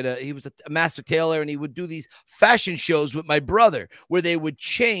work he was a master tailor, and he would do these fashion shows with my brother where they would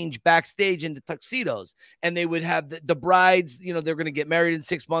change backstage into tuxedos, and they would have the brides, you know, they're going to get married in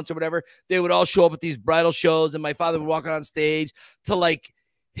 6 months or whatever. They would all show up at these bridal shows, and my father would walk on stage to like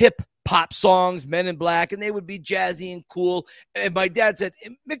hip pop songs, Men in Black, and they would be jazzy and cool. And my dad said,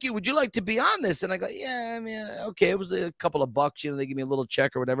 Mickey, would you like to be on this? And I go, yeah, I mean, okay. It was a couple of bucks, you know, they give me a little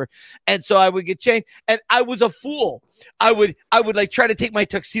check or whatever. And so I would get changed, and I was a fool. I would like try to take my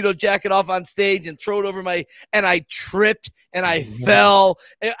tuxedo jacket off on stage and throw it over and I tripped and I fell.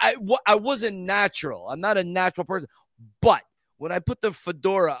 And I wasn't natural. I'm not a natural person, but when I put the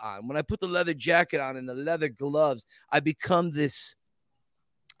fedora on, when I put the leather jacket on and the leather gloves, I become this,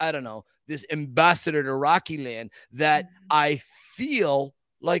 I don't know, this ambassador to Rocky Land that I feel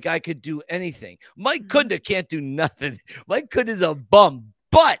like I could do anything. Mike Kunda can't do nothing. Mike Kunda's a bum.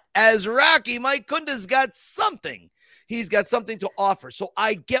 But as Rocky, Mike Kunda's got something. He's got something to offer. So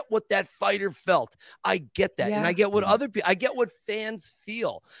I get what that fighter felt. I get that. And I get what other people, I get what fans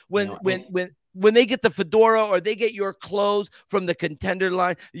feel when they get the fedora or they get your clothes from the Contender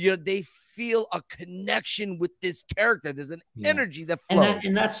line, you know, they feel a connection with this character. There's an energy that flows.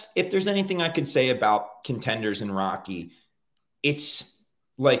 And that's, if there's anything I could say about Contenders and Rocky, it's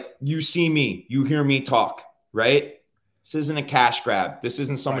like, you see me, you hear me talk, right? This isn't a cash grab. This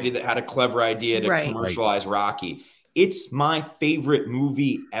isn't somebody that had a clever idea to commercialize Rocky. It's my favorite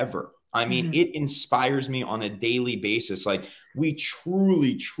movie ever. I mean, it inspires me on a daily basis. Like, we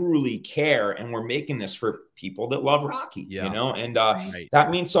truly, truly care, and we're making this for people that love Rocky, you know, and that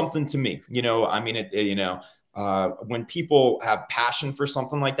means something to me. You know, I mean, when people have passion for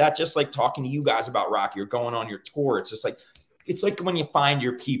something like that, just like talking to you guys about Rocky or going on your tour, it's just like, it's like when you find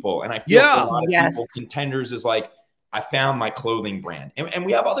your people. And I feel for a lot of people, Contenders is like, I found my clothing brand. And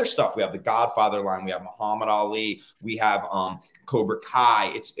we have other stuff. We have the Godfather line. We have Muhammad Ali. We have Cobra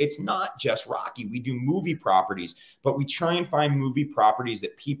Kai. It's not just Rocky. We do movie properties, but we try and find movie properties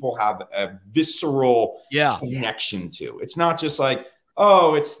that people have a visceral connection to. It's not just like,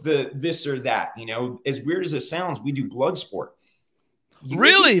 oh, it's the this or that. You know, as weird as it sounds, we do Bloodsport.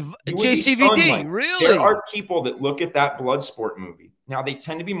 Really? JCVD? Really? There are people that look at that Bloodsport movie. Now, they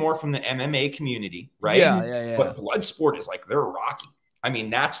tend to be more from the MMA community, right? Yeah. But Bloodsport is like, they're Rocky. I mean,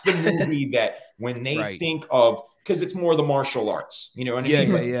 that's the movie that when they think of, because it's more the martial arts, you know what I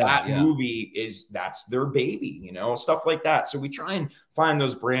mean? That movie that's their baby, you know, stuff like that. So we try and find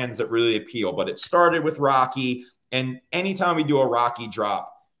those brands that really appeal. But it started with Rocky. And anytime we do a Rocky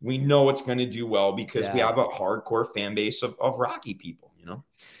drop, we know it's going to do well because we have a hardcore fan base of Rocky people, you know?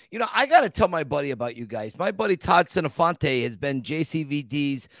 You know, I got to tell my buddy about you guys. My buddy Todd Cinefonte has been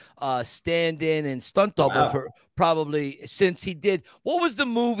JCVD's stand-in and stunt double for probably since he did. What was the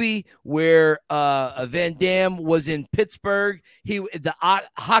movie where Van Damme was in Pittsburgh? The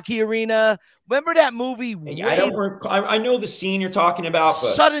hockey arena. Remember that movie? I know the scene you're talking about,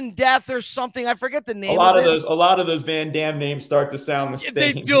 but Sudden Death or something. I forget the name. A lot of those Van Damme names start to sound the same.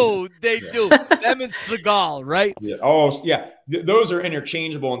 They do. Them and Seagal, right? Yeah. Oh, yeah. Those are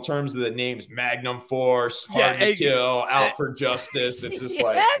interchangeable in terms of the names. Magnum Force, Hard to Kill, Out for Justice. It's just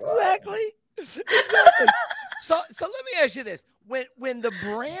like exactly. So let me ask you this: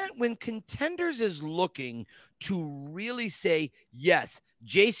 when Contenders is looking to really say yes,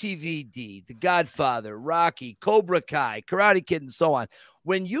 JCVD, The Godfather, Rocky, Cobra Kai, Karate Kid, and so on.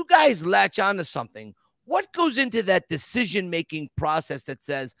 When you guys latch onto something, what goes into that decision-making process that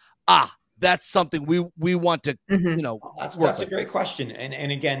says, that's something we want to, that's a great question.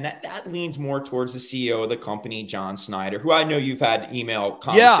 And again, that leans more towards the CEO of the company, John Snyder, who I know you've had email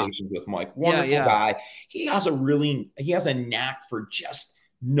conversations with, Mike. Wonderful guy. He has a knack for just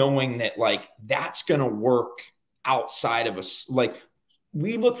knowing that like that's going to work outside of us. Like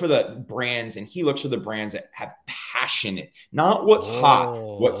we look for the brands and he looks for the brands that have passionate, not what's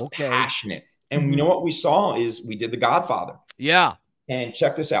hot, what's passionate. And you know what we saw is we did The Godfather. Yeah. And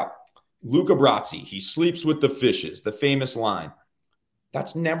check this out. Luca Brasi, he sleeps with the fishes, the famous line.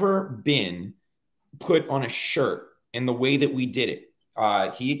 That's never been put on a shirt in the way that we did it.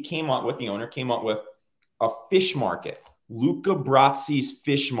 The owner came up with a fish market, Luca Brasi's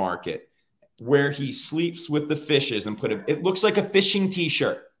fish market, where he sleeps with the fishes and it looks like a fishing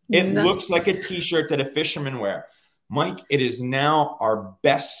t-shirt. It looks like a t-shirt that a fisherman wear. Mike, it is now our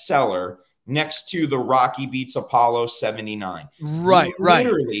best seller next to the Rocky Beats Apollo 79. Right.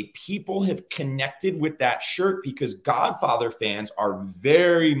 Literally, people have connected with that shirt because Godfather fans are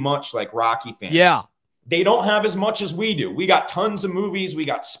very much like Rocky fans. Yeah. They don't have as much as we do. We got tons of movies. We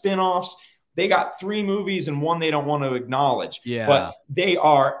got spinoffs. They got 3 movies and 1 they don't want to acknowledge. Yeah. But they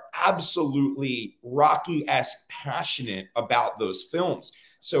are absolutely Rocky-esque passionate about those films.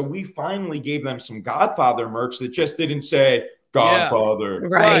 So we finally gave them some Godfather merch that just didn't say Godfather,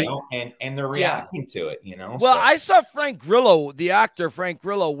 right? And they're reacting to it, Well, I saw Frank Grillo, the actor Frank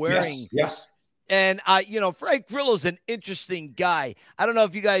Grillo, wearing yes. And Frank Grillo's an interesting guy. I don't know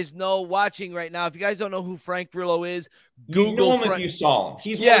if you guys know watching right now. If you guys don't know who Frank Grillo is, Google him if you saw him.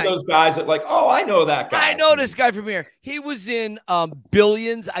 He's one of those guys that like, oh, I know that guy. I know this guy from here. He was in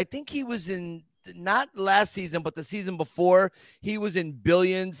Billions. I think he was in not last season, but the season before. He was in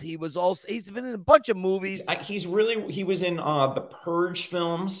Billions. He's been in a bunch of movies. He was in the Purge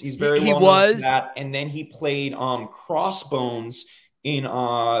films. He's very he well was known for that. And then he played Crossbones in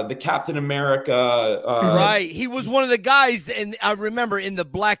the Captain America. Right. He was one of the guys, and I remember in the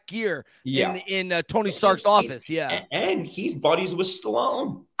black gear in Tony Stark's office. And he's buddies with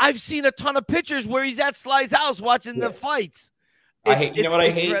Stallone. I've seen a ton of pictures where he's at Sly's house watching the fights. What I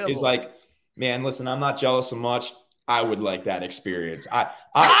hate is like, man, listen, I'm not jealous so much. I would like that experience.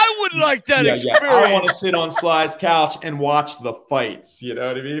 I would like that experience. I want to sit on Sly's couch and watch the fights. You know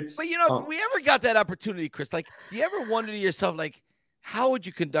what I mean? But if we ever got that opportunity, Chris, like, do you ever wonder to yourself, like, how would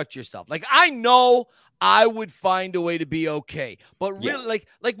you conduct yourself? Like, I know I would find a way to be okay, but really,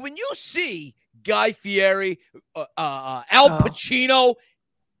 like when you see Guy Fieri, Al Pacino,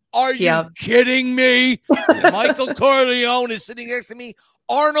 are you kidding me? Michael Corleone is sitting next to me.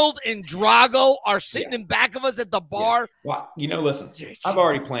 Arnold and Drago are sitting in back of us at the bar. Well, listen, I've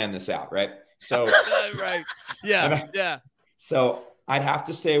already planned this out, right? So, right. Yeah. So I'd have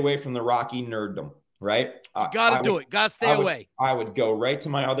to stay away from the Rocky nerddom, right? Gotta do it. Gotta stay away. I would go right to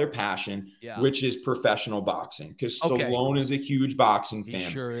my other passion, which is professional boxing, because Stallone is a huge boxing fan. He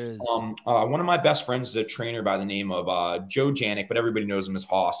sure is. One of my best friends is a trainer by the name of Joe Janik, but everybody knows him as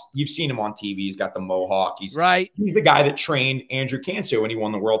Hoss. You've seen him on TV. He's got the mohawk. He's the guy that trained Andrew Cancio when he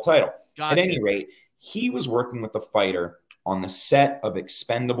won the world title. Gotcha. At any rate, he was working with the fighter on the set of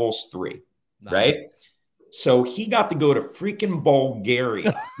Expendables 3, right? So he got to go to freaking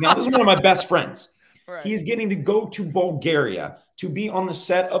Bulgaria. Now, this is one of my best friends. Right. He's getting to go to Bulgaria to be on the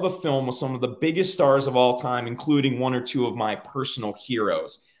set of a film with some of the biggest stars of all time, including 1 or 2 of my personal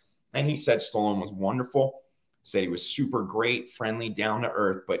heroes. And he said Stallone was wonderful, said he was super great, friendly, down to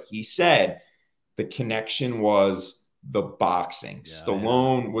earth. But he said the connection was the boxing.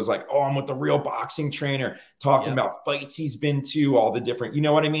 Stallone was like, oh, I'm with the real boxing trainer, talking about fights he's been to, all the different, you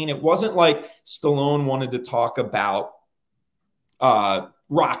know what I mean? It wasn't like Stallone wanted to talk about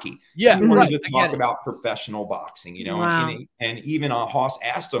Rocky. He wanted to talk about professional boxing, and even Hoss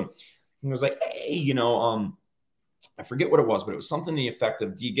asked him, he was like, hey, I forget what it was, but it was something to the effect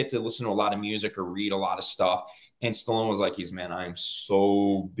of, do you get to listen to a lot of music or read a lot of stuff? And Stallone was like, man, I am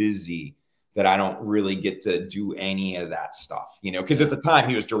so busy that I don't really get to do any of that stuff, you know, because at the time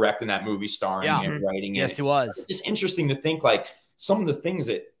he was directing that movie, starring and writing it. Yes, he was. It's just interesting to think, like, some of the things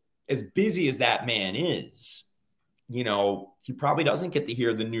that, as busy as that man is, you know, he probably doesn't get to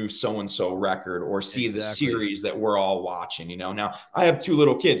hear the new so-and-so record or see the series that we're all watching, you know. Now, I have 2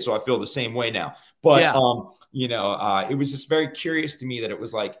 little kids, so I feel the same way now. But, you know, it was just very curious to me that it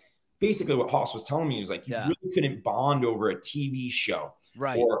was like, basically what Hoss was telling me is like, you really couldn't bond over a TV show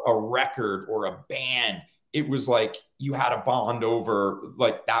or a record or a band. It was like you had a bond over,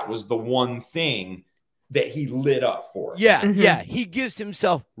 like, that was the one thing that he lit up for. Yeah, he gives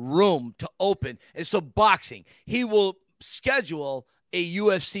himself room to open. And so boxing, he will schedule a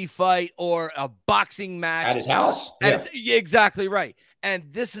UFC fight or a boxing match at his house. Exactly right. And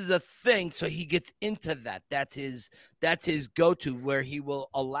this is a thing, so he gets into that. That's his go-to, where he will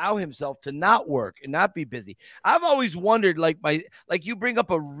allow himself to not work and not be busy. I've always wondered, like you bring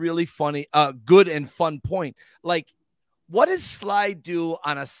up a really funny, good and fun point. Like, what does Sly do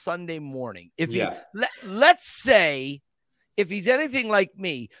on a Sunday morning? If he, let's say, if he's anything like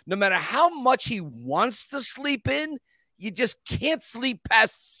me, no matter how much he wants to sleep in, you just can't sleep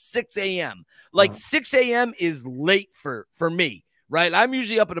past 6 a.m. Like 6 a.m. is late for me, right? I'm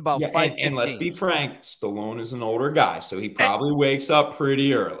usually up at about 5. And let's be frank, Stallone is an older guy, so he probably wakes up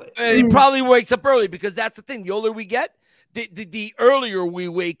pretty early. And he probably wakes up early, because that's the thing. The older we get, the earlier we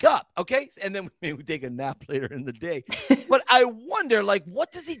wake up, okay? And then maybe we take a nap later in the day. But I wonder, like,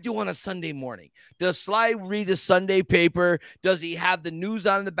 what does he do on a Sunday morning? Does Sly read the Sunday paper? Does he have the news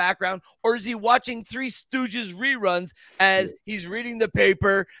on in the background? Or is he watching Three Stooges reruns as he's reading the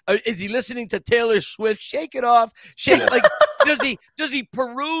paper? Is he listening to Taylor Swift? Shake It Off. Like, does he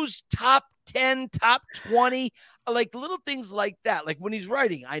peruse top 10, top 20, like little things like that? Like when he's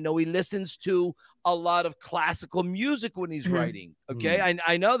writing, I know he listens to a lot of classical music when he's writing. Okay.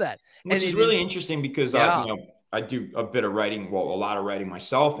 I know that. Which is really interesting, because you know, I do a bit of writing, well, a lot of writing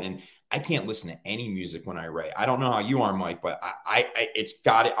myself, and I can't listen to any music when I write. I don't know how you are, Mike, but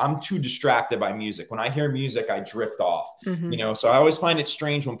I'm too distracted by music. When I hear music, I drift off, you know? So I always find it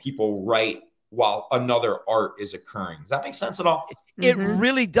strange when people write while another art is occurring. Does that make sense at all? It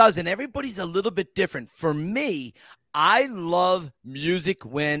really does. And everybody's a little bit different. For me, I love music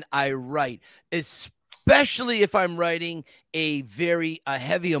when I write, especially if I'm writing a very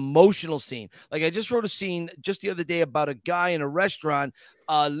heavy emotional scene. Like I just wrote a scene just the other day about a guy in a restaurant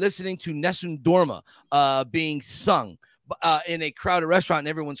listening to Nessun Dorma being sung in a crowded restaurant, and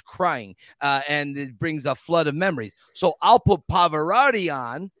everyone's crying, and it brings a flood of memories. So I'll put Pavarotti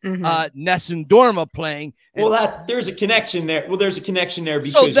on, Nessun Dorma playing. Well, there's a connection there. Well, there's a connection there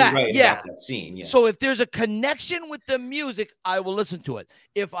because you're right about that scene. Yeah. So if there's a connection with the music, I will listen to it.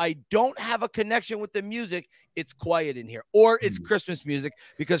 If I don't have a connection with the music, it's quiet in here, or it's Christmas music,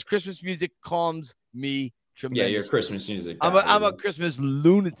 because Christmas music calms me tremendously. Yeah, you're Christmas music. I'm a Christmas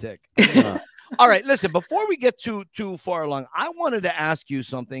lunatic. All right, listen, before we get too far along, I wanted to ask you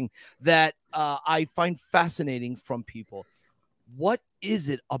something that I find fascinating from people. What is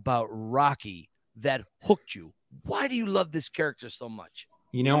it about Rocky that hooked you? Why do you love this character so much?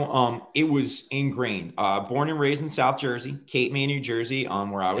 You know, it was ingrained. Born and raised in South Jersey, Cape May, New Jersey,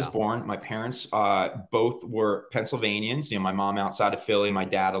 where I was born. My parents both were Pennsylvanians. You know, my mom outside of Philly, my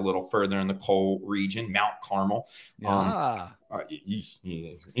dad a little further in the coal region, Mount Carmel.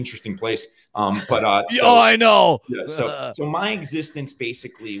 Interesting place. I know. Yeah, so my existence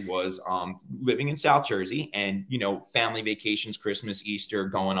basically was living in South Jersey, and you know, family vacations, Christmas, Easter,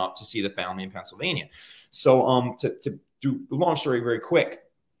 going up to see the family in Pennsylvania. So to do the long story very quick,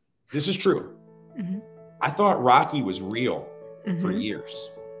 this is true. I thought Rocky was real for years.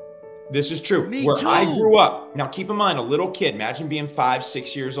 This is true. Me Where too. I grew up, now keep in mind, a little kid, imagine being 5,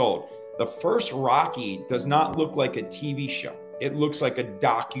 6 years old. The first Rocky does not look like a TV show. It looks like a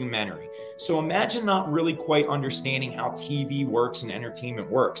documentary. So imagine not really quite understanding how TV works and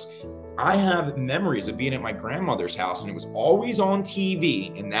entertainment works. I have memories of being at my grandmother's house, and it was always on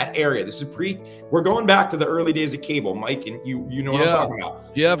TV in that area. This is we're going back to the early days of cable, Mike, and you know what I'm talking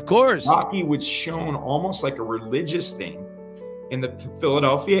about. Yeah, of course. Rocky was shown almost like a religious thing in the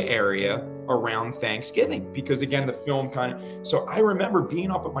Philadelphia area around Thanksgiving, because again, the film so I remember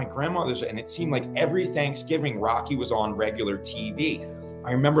being up at my grandmother's, and it seemed like every Thanksgiving Rocky was on regular TV.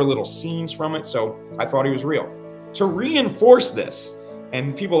 I remember little scenes from it, so I thought he was real. To reinforce this,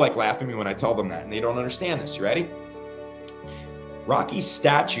 and people like laugh at me when I tell them that, and they don't understand this. You ready? Rocky's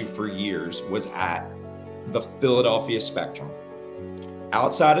statue for years was at the Philadelphia Spectrum.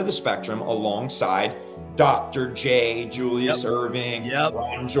 Outside of the Spectrum, alongside Dr. J, Julius Irving, Yep.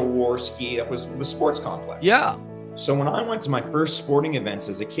 Ron Jaworski. That was the sports complex. Yeah. So when I went to my first sporting events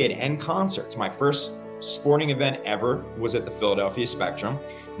as a kid and concerts, my first sporting event ever was at the Philadelphia Spectrum.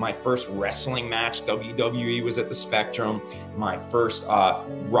 My first wrestling match, WWE, was at the Spectrum. My first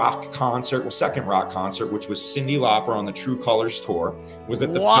rock concert, well, second rock concert, which was Cyndi Lauper on the True Colors tour, was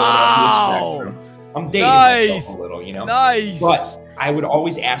at the Philadelphia Spectrum. I'm dating myself a little, you know? Nice. But I would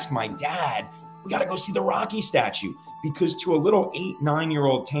always ask my dad, we got to go see the Rocky statue. Because to a little 8,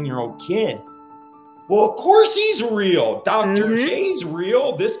 9-year-old, 10-year-old kid, well, of course he's real. Dr. J's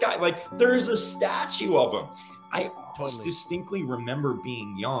real. This guy, like, there's a statue of him. I almost distinctly remember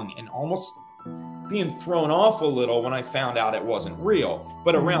being young and almost being thrown off a little when I found out it wasn't real.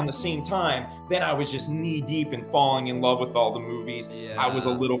 But around the same time, then I was just knee deep in falling in love with all the movies. Yeah. I was a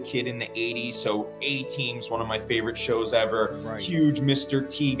little kid in the 80s, so A-Team's one of my favorite shows ever. Right. Huge Mr.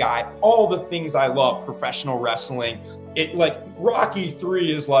 T guy. All the things I love, professional wrestling. It, like, Rocky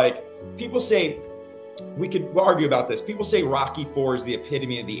 3 is like, people say, we could argue about this. People say Rocky 4 is the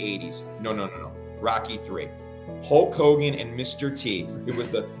epitome of the 80s. No. Rocky 3. Hulk Hogan and Mr. T. It was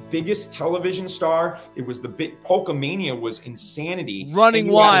the biggest television star. It was the big Hulkamania was insanity.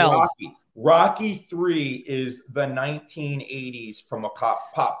 Running wild. Rocky 3 is the 1980s from a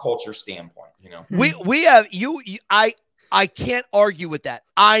pop culture standpoint, you know. We have I can't argue with that.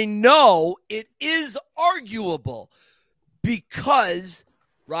 I know it is arguable because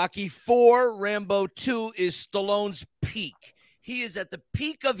Rocky 4, Rambo 2 is Stallone's peak. He is at the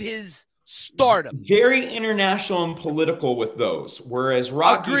peak of his stardom. Very international and political with those, whereas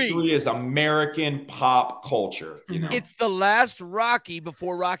Rocky 3 is American pop culture. You know? It's the last Rocky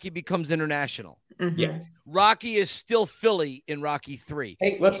before Rocky becomes international. Yeah. Rocky is still Philly in Rocky 3.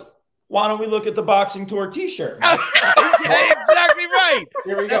 Hey, why don't we look at the boxing tour t-shirt? Yeah, exactly right.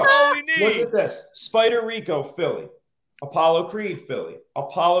 Here we That's go. all we need. Look at this. Spider Rico, Philly. Apollo Creed, Philly.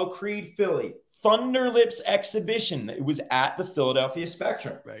 Apollo Creed, Philly. Thunder Lips exhibition. It was at the Philadelphia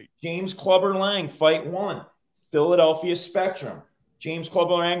Spectrum. Right. James Clubber Lang, Fight 1. Philadelphia Spectrum. James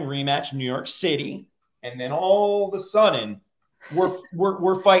Clubber Lang rematch, New York City. And then all of a sudden,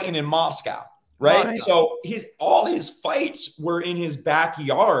 we're fighting in Moscow. Right? So all his fights were in his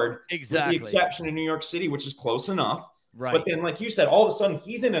backyard. Exactly. With the exception of New York City, which is close enough. Right. But then, like you said, all of a sudden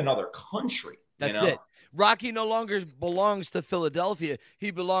he's in another country. That's it. Rocky no longer belongs to Philadelphia.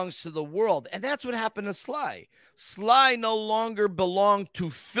 He belongs to the world. And that's what happened to Sly. Sly no longer belonged to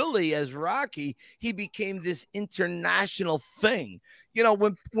Philly as Rocky. He became this international thing. You know,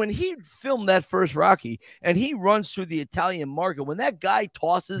 when he filmed that first Rocky and he runs through the Italian market, when that guy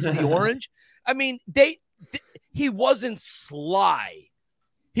tosses the orange, I mean, he wasn't Sly.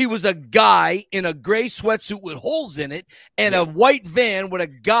 He was a guy in a gray sweatsuit with holes in it and a white van with a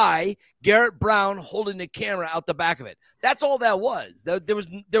guy, Garrett Brown, holding the camera out the back of it. That's all that was.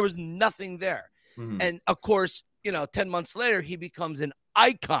 There was nothing there. And, of course, you know, 10 months later, he becomes an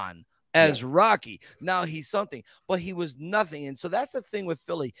icon as Rocky. Now he's something, but he was nothing. And so that's the thing with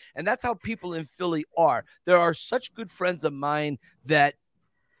Philly. And that's how people in Philly are. There are such good friends of mine that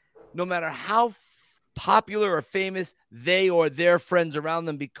no matter how popular or famous they or their friends around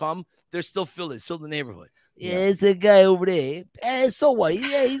them become, they're still Philly, still the neighborhood. Yeah, it's a guy over there. So what?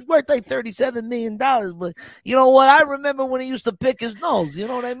 Yeah, he's worth like $37 million. But you know what? I remember when he used to pick his nose. You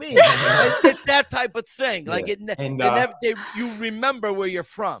know what I mean? It's that type of thing. Like you remember where you're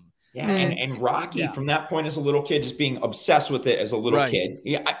from. Yeah, and Rocky from that point as a little kid, just being obsessed with it as a little kid.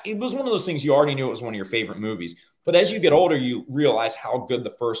 Yeah, it was one of those things you already knew it was one of your favorite movies. But as you get older, you realize how good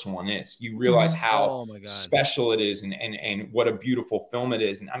the first one is. You realize how special it is and what a beautiful film it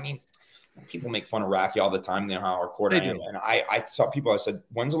is. And I mean, people make fun of Rocky all the time. They know how hardcore I am. And I saw people, I said,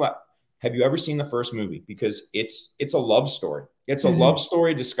 have you ever seen the first movie? Because it's a love story. It's a love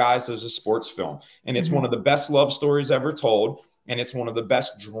story disguised as a sports film. And it's one of the best love stories ever told. And it's one of the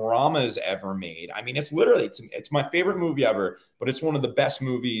best dramas ever made. I mean, it's literally, it's my favorite movie ever, but it's one of the best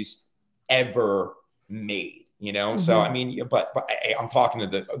movies ever made. You know, so I mean, but I'm talking to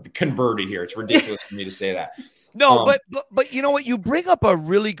the converted here. It's ridiculous for me to say that. No, but you know what? You bring up a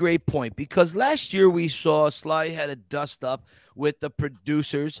really great point because last year we saw Sly had a dust up with the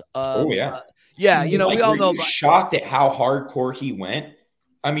producers. You know, we all know. Shocked at how hardcore he went.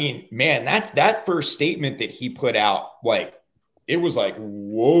 I mean, man, that first statement that he put out, like, it was like,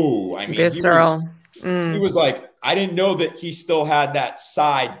 whoa. I mean, visceral. He was like, I didn't know that he still had that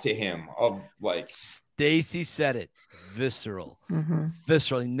side to him of like. Stacy said it, visceral,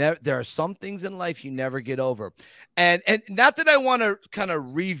 visceral. There are some things in life you never get over. And not that I want to kind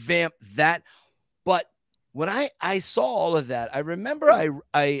of revamp that, but when I saw all of that, I remember I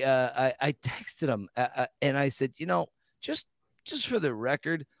texted him and I said, you know, just for the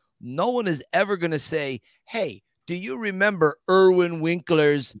record, no one is ever going to say, hey, do you remember Irwin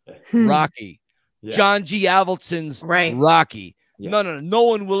Winkler's Rocky? Yeah. John G. Avildsen's Right. Rocky. Yeah. No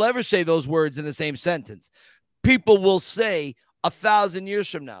one will ever say those words in the same sentence. People will say 1,000 years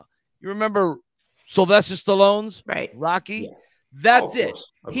from now, you remember Sylvester Stallone's Rocky? Yeah. That's it.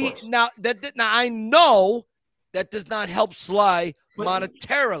 Of course. Now I know that does not help Sly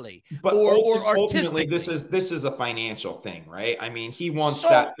monetarily or artistically. This is a financial thing, right? I mean, he wants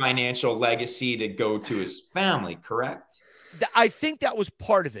that financial legacy to go to his family, correct? I think that was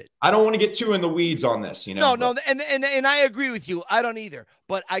part of it. I don't want to get too in the weeds on this, you know. No, and I agree with you. I don't either.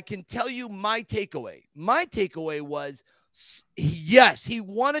 But I can tell you my takeaway. My takeaway was, yes, he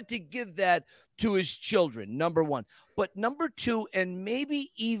wanted to give that to his children, number one. But number two, and maybe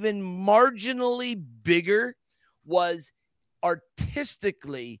even marginally bigger, was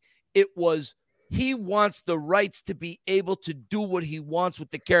artistically, it was he wants the rights to be able to do what he wants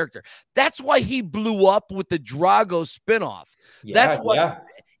with the character. That's why he blew up with the Drago spinoff. That's what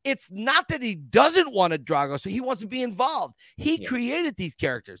it's not that he doesn't want a Drago, so he wants to be involved. He created these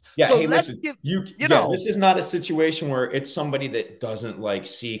characters. Yeah, so hey, let's listen, give you know, this is not a situation where it's somebody that doesn't like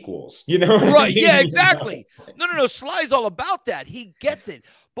sequels. You know, right? I mean? Yeah, exactly. No. Sly's all about that. He gets it.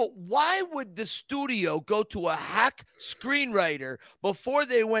 But why would the studio go to a hack screenwriter before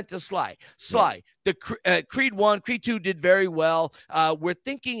they went to Sly? The Creed 1, Creed 2 did very well. We're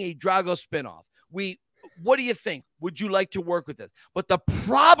thinking a Drago spinoff. What do you think? Would you like to work with us? But the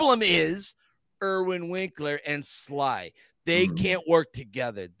problem is Irwin Winkler and Sly. They can't work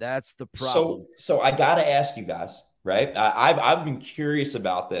together. That's the problem. So I got to ask you guys, right? I've been curious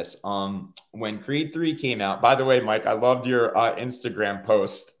about this. When Creed 3 came out, by the way, Mike, I loved your Instagram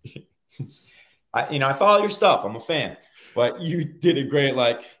post. I follow your stuff. I'm a fan, but you did a great,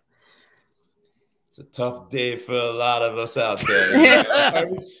 it's a tough day for a lot of us out there. It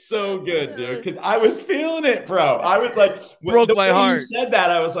was so good, dude, because I was feeling it, bro. I was like, broke my heart. You said that,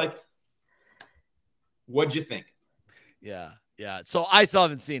 I was like, what'd you think? Yeah. So I still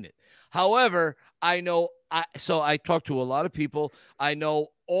haven't seen it. However, I know I talked to a lot of people. I know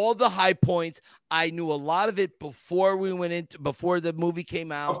all the high points. I knew a lot of it before the movie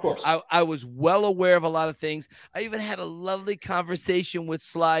came out. Of course. I was well aware of a lot of things. I even had a lovely conversation with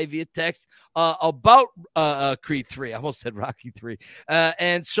Sly via text about Creed 3. I almost said Rocky 3.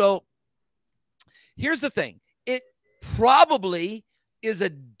 And so here's the thing. It probably is a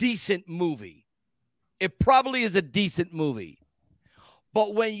decent movie.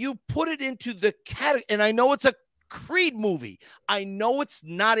 But when you put it into the category, and I know it's a Creed movie, I know it's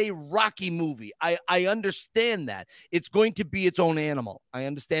not a Rocky movie. I understand that. It's going to be its own animal. I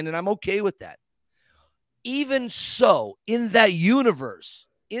understand, and I'm okay with that. Even so, in that universe,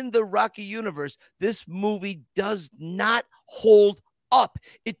 in the Rocky universe, this movie does not hold up.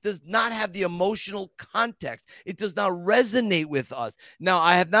 It does not have the emotional context. It does not resonate with us. Now,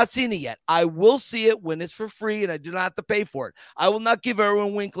 I have not seen it yet. I will see it when it's for free and I do not have to pay for it. I will not give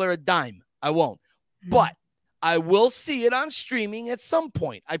Irwin Winkler a dime. I won't. But I will see it on streaming at some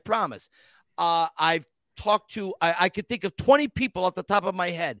point. I promise. I've talked to, I could think of 20 people off the top of my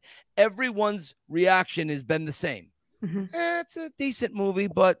head. Everyone's reaction has been the same. It's a decent movie,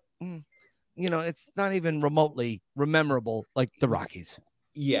 but it's not even remotely memorable like the Rockies.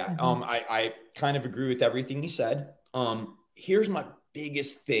 Yeah. I kind of agree with everything you said. Here's my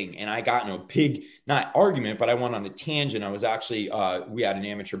biggest thing. And I got in a big, not argument, but I went on a tangent. I was actually, we had an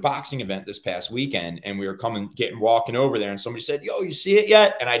amateur boxing event this past weekend and we were walking over there and somebody said, yo, you see it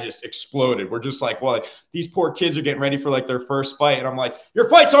yet? And I just exploded. We're just like, well, these poor kids are getting ready for their first fight. And I'm like, your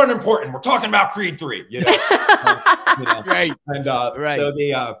fights aren't important. We're talking about Creed 3, Right. And right.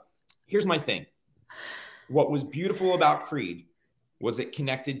 So here's my thing. What was beautiful about Creed was it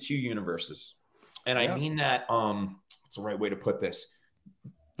connected two universes. And I mean that, what's the right way to put this?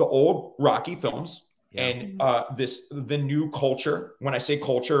 The old Rocky films and the new culture. When I say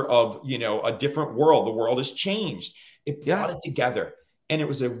culture of, a different world, the world has changed. It brought it together. And it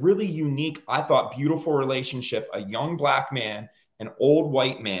was a really unique, I thought, beautiful relationship. A young black man, an old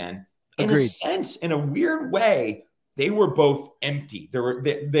white man, in a sense, in a weird way, they were both empty.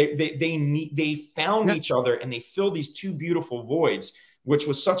 They found each other and they filled these two beautiful voids, which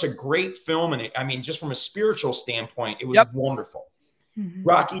was such a great film. And I mean, just from a spiritual standpoint, it was wonderful.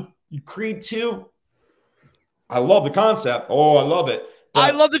 Rocky, Creed 2, I love the concept. Oh, I love it.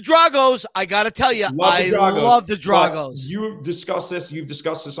 I love the Dragos. I got to tell you, I love the Dragos. You've discussed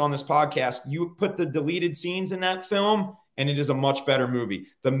this on this podcast. You put the deleted scenes in that film, and it is a much better movie.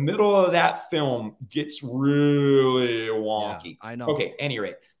 The middle of that film gets really wonky. Yeah, I know. Okay, any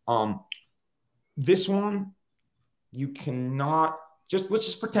rate, this one, you cannot let's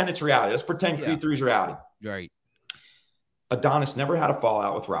just pretend it's reality. Let's pretend Creed 3 is reality. Right. Adonis never had a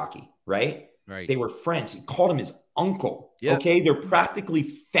fallout with Rocky, right? Right. They were friends. He called him his uncle. Yep. Okay. They're practically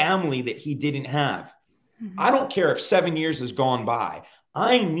family that he didn't have. I don't care if 7 years has gone by.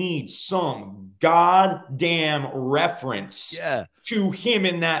 I need some goddamn reference to him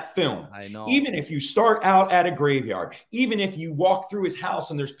in that film. I know. Even if you start out at a graveyard, even if you walk through his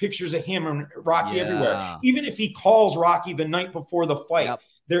house and there's pictures of him and Rocky everywhere, even if he calls Rocky the night before the fight,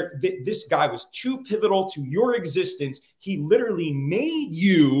 this guy was too pivotal to your existence. He literally made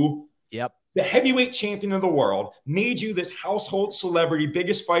you the heavyweight champion of the world, made you this household celebrity,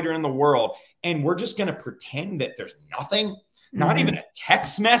 biggest fighter in the world. And we're just going to pretend that there's nothing, not even a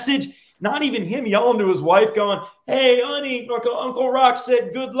text message, not even him yelling to his wife going, hey, honey, Uncle Rock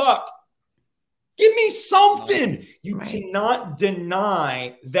said good luck. Give me something. You cannot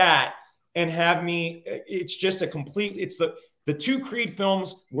deny that and have me. It's just a complete, it's the two Creed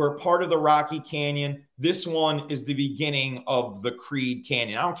films were part of the Rocky Canyon. This one is the beginning of the Creed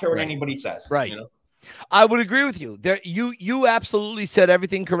Canyon. I don't care what anybody says. Right. You know? I would agree with you. There, you absolutely said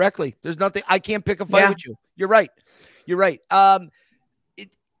everything correctly. There's nothing. I can't pick a fight with you. You're right. You're right. I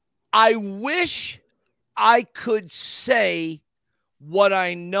wish I could say what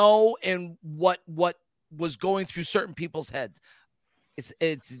I know and what was going through certain people's heads.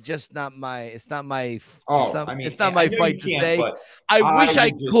 It's just not my. It's not my. It's not my fight to say. I wish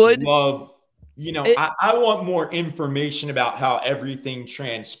I could. I want more information about how everything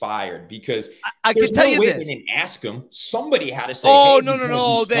transpired because I can tell you this. They didn't ask him. Somebody had to say, "Oh, hey,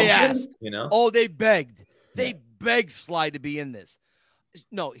 no! They asked. You know? Oh, they begged. They begged Sly to be in this."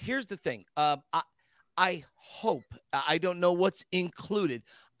 No, here's the thing. I hope. I don't know what's included.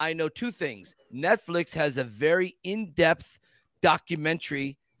 I know two things. Netflix has a very in-depth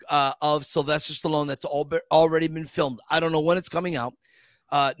documentary of Sylvester Stallone that's already been filmed. I don't know when it's coming out.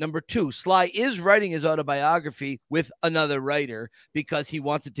 Number two, Sly is writing his autobiography with another writer because he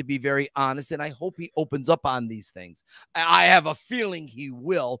wants it to be very honest, and I hope he opens up on these things. I have a feeling he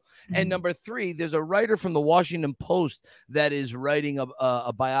will. And number three, there's a writer from the Washington Post that is writing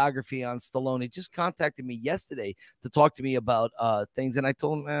a biography on Stallone. He just contacted me yesterday to talk to me about things, and I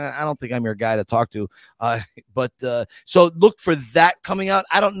told him, I don't think I'm your guy to talk to. So look for that coming out.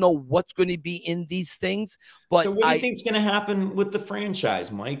 I don't know what's going to be in these things, but so what do you think is going to happen with the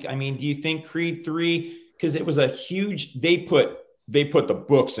franchise, Mike? I mean, do you think Creed 3, because it was a huge, they put the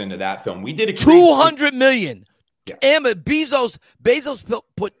books into that film. We did a 200 million. Yeah. Bezos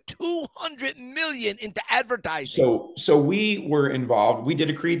put 200 million into advertising. So we were involved. We did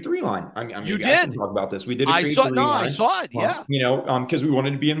a Creed 3 line. I mean, you did. I can talk about this. We did a Creed 3 line. I saw it. Yeah. Because we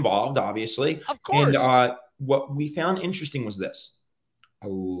wanted to be involved, obviously. Of course. And what we found interesting was this: a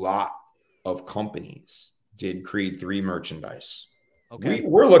lot of companies did Creed 3 merchandise. Okay.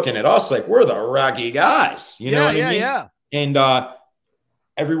 We're looking at us like we're the Rocky guys. You know what I mean? Yeah. And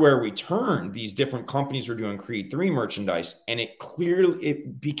everywhere we turned, these different companies were doing Creed 3 merchandise, and it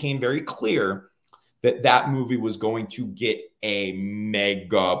became very clear that movie was going to get a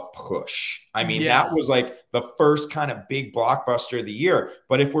mega push. I mean, that was like the first kind of big blockbuster of the year.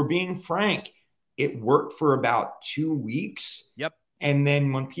 But if we're being frank, it worked for about 2 weeks. Yep. And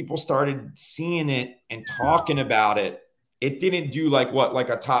then when people started seeing it and talking about it, it didn't do like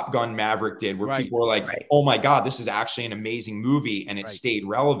a Top Gun Maverick did, where people were like, oh my God, this is actually an amazing movie, and it stayed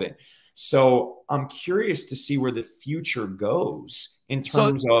relevant. So I'm curious to see where the future goes in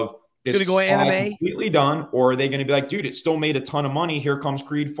terms of, is it going to go anime? Completely done, or are they going to be like, dude, it still made a ton of money. Here comes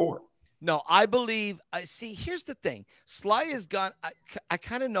Creed 4. No, I believe. See, here's the thing. Sly has gone. I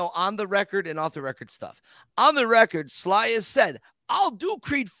kind of know on the record and off the record stuff. On the record, Sly has said, I'll do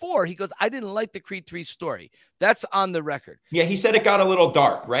Creed 4. He goes, I didn't like the Creed 3 story. That's on the record. Yeah, he said it got a little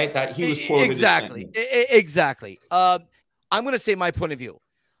dark, right? That he was quoted. Exactly. I'm going to say my point of view.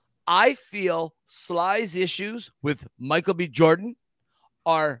 I feel Sly's issues with Michael B. Jordan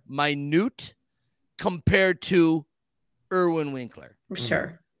are minute compared to Irwin Winkler.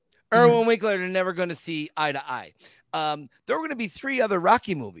 Sure. Irwin Winkler are never going to see eye to eye. There were going to be 3 other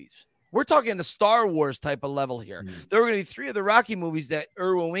Rocky movies. We're talking the Star Wars type of level here. There were going to be 3 other Rocky movies that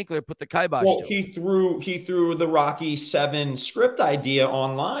Irwin Winkler put the kibosh to. He threw the Rocky 7 script idea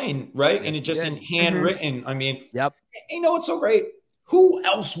online, right? And it just in handwritten. I mean, yep. You know what's so great? Who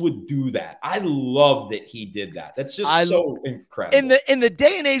else would do that? I love that he did that. That's just so incredible. In the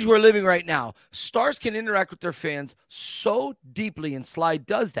day and age we're living right now, stars can interact with their fans so deeply, and Sly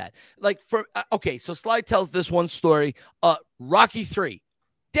does that. Like okay, so Sly tells this one story. Rocky III,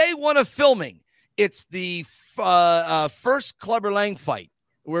 day one of filming. It's the first Clubber Lang fight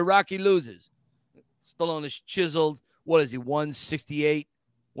where Rocky loses. Stallone is chiseled. What is he? 168.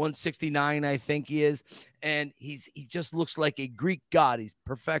 169, I think he is. And he just looks like a Greek god. He's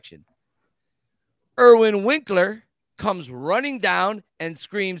perfection. Irwin Winkler comes running down and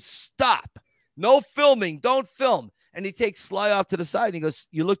screams, "Stop. No filming. Don't film." And he takes Sly off to the side and he goes,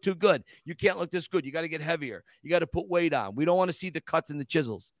 "You look too good. You can't look this good. You got to get heavier. You got to put weight on. We don't want to see the cuts and the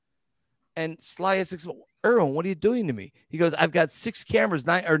chisels." And Sly says, "Irwin, what are you doing to me?" He goes, "I've got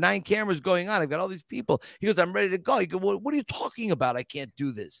nine cameras going on. I've got all these people." He goes, "I'm ready to go." He goes, "What are you talking about? I can't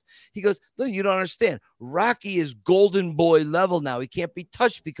do this." He goes, "No, you don't understand. Rocky is golden boy level now. He can't be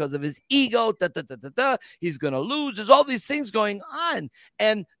touched because of his ego. He's going to lose. There's all these things going on.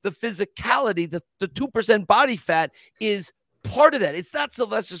 And the physicality, the 2% body fat is part of that. It's not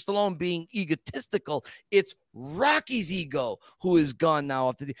Sylvester Stallone being egotistical. It's Rocky's ego who is gone now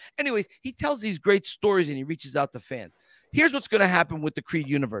after the. Anyways, he tells these great stories and he reaches out to fans. Here's what's going to happen with the Creed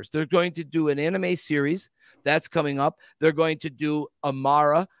universe. They're going to do an anime series that's coming up. They're going to do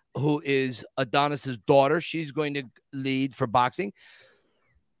Amara, who is Adonis's daughter. She's going to lead for boxing.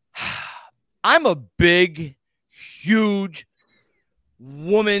 I'm a big, huge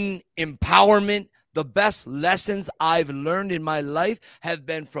woman empowerment. The best lessons I've learned in my life have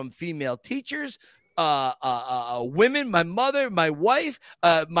been from female teachers, women, my mother, my wife,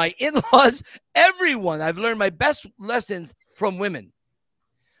 my in-laws, everyone. I've learned my best lessons from women.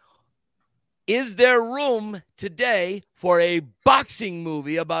 Is there room today for a boxing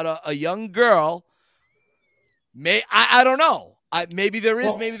movie about a young girl? I don't know. Maybe there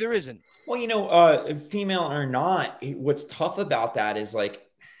is, maybe there isn't. Well, female or not, what's tough about that is like,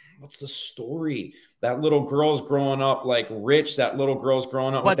 what's the story? That little girl's growing up like rich. That little girl's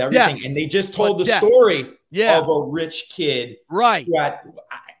growing up with everything. And they just told the story of a rich kid. Right.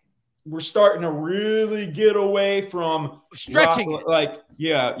 We're starting to really get away from stretching it. Like,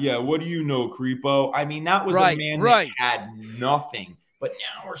 yeah. What do you know, creepo? I mean, that was a man that had nothing. But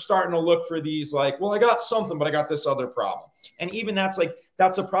now we're starting to look for these like, well, I got something, but I got this other problem. And even that's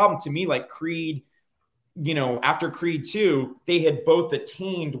a problem to me. Like Creed, after Creed 2, they had both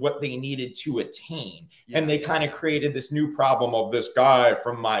attained what they needed to attain. And they kind of created this new problem of this guy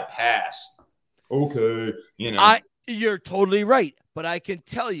from my past. Okay. You're totally right. But I can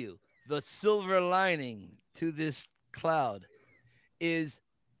tell you the silver lining to this cloud is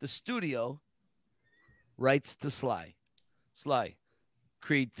the studio writes to Sly. Sly,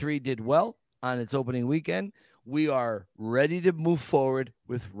 Creed 3 did well on its opening weekend. We are ready to move forward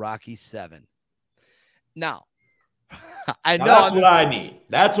with Rocky 7. Now, I know that's what I need.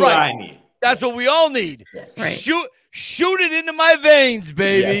 That's what I need. That's what we all need. Right. Shoot it into my veins,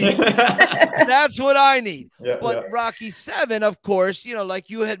 baby. Yeah. That's what I need. But Rocky 7, of course, like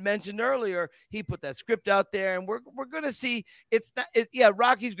you had mentioned earlier, he put that script out there, and we're going to see.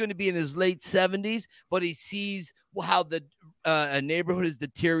 Rocky's going to be in his late 70s, but he sees how the neighborhood is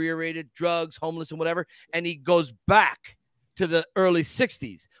deteriorated, drugs, homeless, and whatever, and he goes back to the early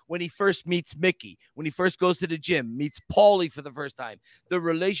 60s when he first meets Mickey, when he first goes to the gym, meets Paulie for the first time. The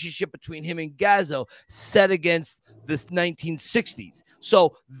relationship between him and Gazzo set against this 1960s.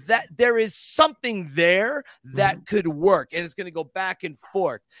 So that there is something there that could work, and it's going to go back and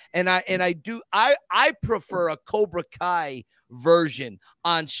forth. And I prefer a Cobra Kai version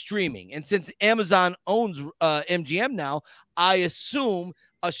on streaming. And since Amazon owns MGM now, I assume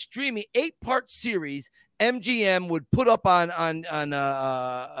a streaming 8-part series MGM would put up on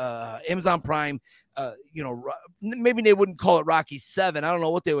Amazon Prime. Maybe they wouldn't call it Rocky 7. I don't know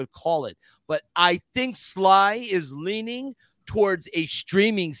what they would call it, but I think Sly is leaning towards a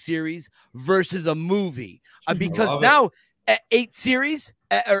streaming series versus a movie because now 8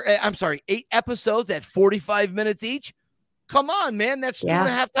 episodes at 45 minutes each. Come on, man. That's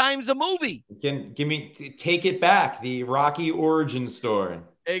 2.5 times a movie. Take it back. The Rocky origin story.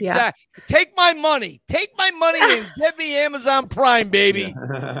 Exactly. Yeah. Take my money and give me Amazon Prime, baby.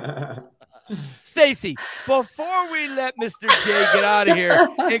 Yeah. Stacy, before we let Mr. J get out of here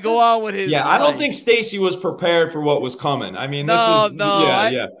and go on with his life. I don't think Stacy was prepared for what was coming. I mean,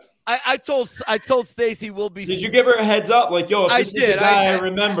 I told Stacy we'll be. Did you give her a heads up? Like, yo, if this is the guy I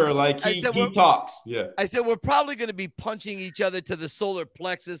remember, like he talks. Yeah. I said we're probably going to be punching each other to the solar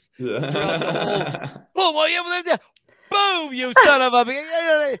plexus throughout the whole. Boom! You son of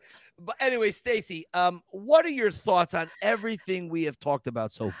a. But anyway, Stacy, what are your thoughts on everything we have talked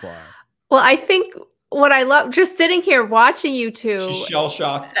about so far? Well, I think what I love just sitting here watching you two. She's shell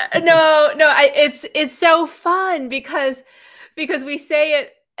shocked. It's so fun because we say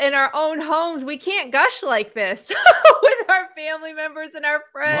it in our own homes. We can't gush like this with our family members and our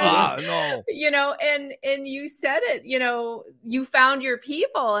friends. No. You know, and you said it, you know, you found your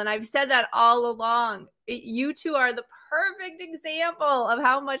people. And I've said that all along. You two are the perfect example of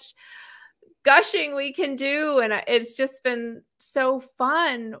how much gushing we can do. And it's just been so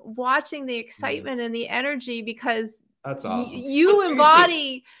fun watching the excitement and the energy, because that's awesome. You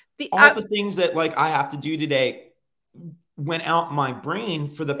embody all the things that like I have to do today went out my brain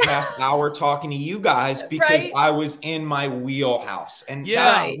for the past hour talking to you guys, because I was in my wheelhouse. And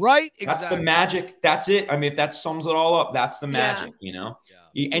that's the magic. That's it. I mean, if that sums it all up, that's the magic, you know?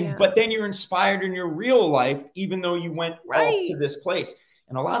 But then you're inspired in your real life, even though you went off to this place.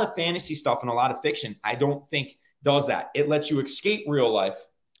 And a lot of fantasy stuff and a lot of fiction, I don't think does that. It lets you escape real life.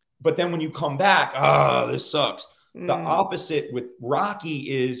 But then when you come back, this sucks. The opposite with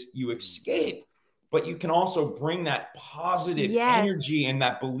Rocky is you escape, but you can also bring that positive energy and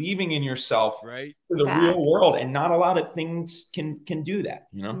that believing in yourself to the real world. And not a lot of things can do that,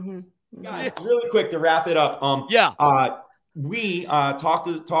 you know? Guys, really quick to wrap it up. We talked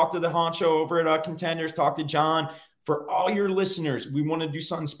to the honcho over at Contenders, talked to John. For all your listeners, we want to do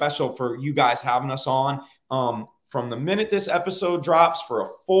something special for you guys having us on. From the minute this episode drops for a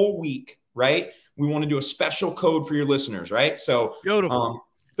full week, right? We want to do a special code for your listeners, right? So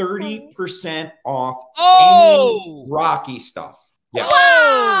 30% off any Rocky stuff. Yeah.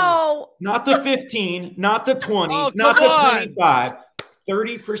 Wow. Not the 15, not the 20, not the 25.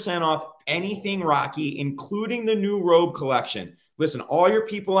 30% off anything Rocky, including the new robe collection. Listen, all your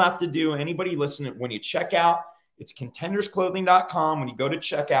people have to do, anybody listening, when you check out, it's contendersclothing.com. When you go to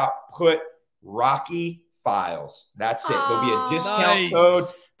checkout, put Rocky Files. That's it. There'll be a discount code.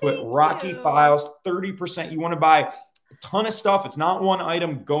 Put Rocky Files, 30%. You want to buy a ton of stuff. It's not one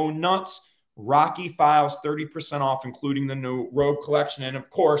item. Go nuts. Rocky Files, 30% off, including the new robe collection. And,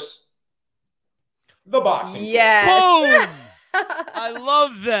 of course, the boxing. Yes. Boom! I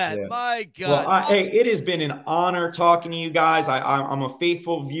love that. Yeah. My God. Well, hey, it has been an honor talking to you guys. I'm a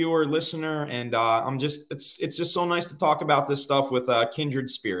faithful viewer, listener, and it's just so nice to talk about this stuff with kindred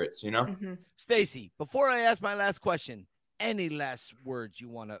spirits, you know? Stacy, before I ask my last question, any last words you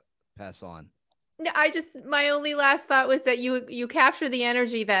want to pass on? No, my only last thought was that you capture the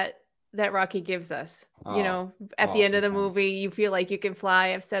energy that Rocky gives us. You know, at the end of the movie, you feel like you can fly.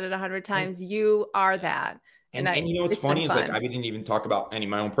 I've said it 100 times. You are that. And you know what's funny is like I didn't even talk about any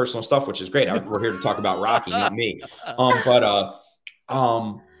of my own personal stuff, which is great. We're here to talk about Rocky, not me. But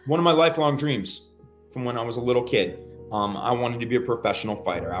one of my lifelong dreams from when I was a little kid, I wanted to be a professional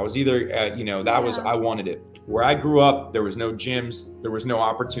fighter. I was either, I wanted it. Where I grew up, there was no gyms, there was no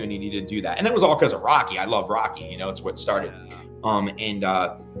opportunity to do that, and it was all because of Rocky. I love Rocky. You know, it's what started.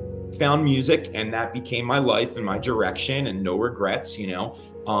 Found music, and that became my life and my direction, and no regrets. You know.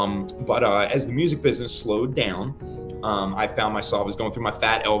 But as the music business slowed down, I found myself, I was going through my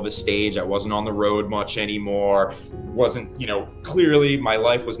fat Elvis stage. I wasn't on the road much anymore. Wasn't, clearly my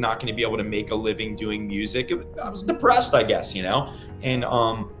life was not going to be able to make a living doing music. I was depressed, I guess, and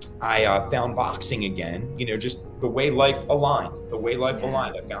I found boxing again, just the way life aligned,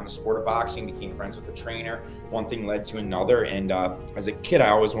 I found the sport of boxing, became friends with the trainer. One thing led to another. And as a kid, I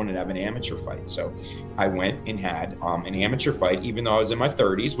always wanted to have an amateur fight. So I went and had an amateur fight, even though I was in my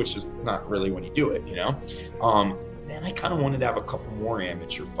 30s, which is not really when you do it, Then I kind of wanted to have a couple more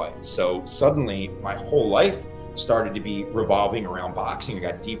amateur fights. So suddenly my whole life started to be revolving around boxing. I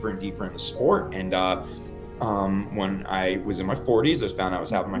got deeper and deeper in the sport. And when I was in my 40s, I found I was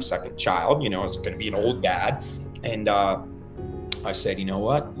having my second child. I was going to be an old dad. And I said, you know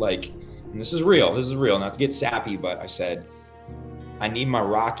what? And this is real, not to get sappy, but I said, I need my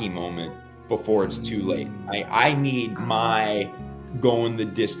Rocky moment before it's too late. I need my going the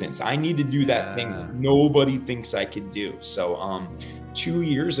distance. I need to do that thing that nobody thinks I could do. So 2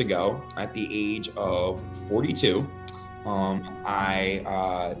 years ago, at the age of 42,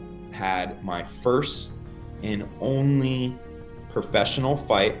 I had my first and only professional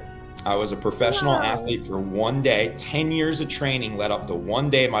fight. I was a professional athlete for one day. 10 years of training led up to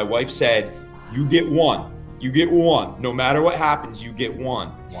one day. My wife said, you get one. You get one. No matter what happens, you get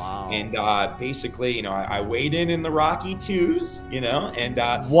one. Wow. And basically, I weighed in the Rocky twos, and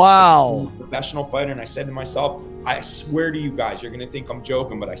wow. Professional fighter. And I said to myself, I swear to you guys, you're going to think I'm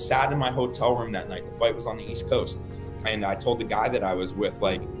joking, but I sat in my hotel room that night. The fight was on the East Coast. And I told the guy that I was with,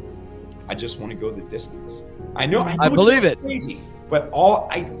 I just want to go the distance. I know I believe it. Crazy. But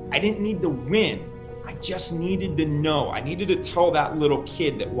I didn't need to win. I just needed to know. I needed to tell that little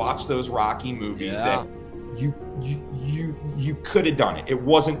kid that watched those Rocky movies that you could have done it. It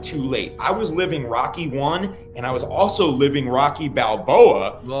wasn't too late. I was living Rocky 1, and I was also living Rocky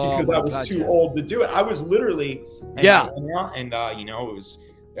Balboa because I was too old to do it. I was literally you know, it was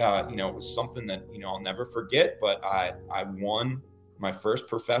it was something that I'll never forget. But I won my first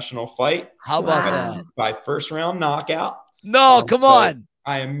professional fight. How about that? By first round knockout. No, come on.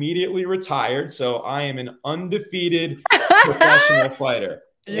 I immediately retired, so I am an undefeated professional fighter.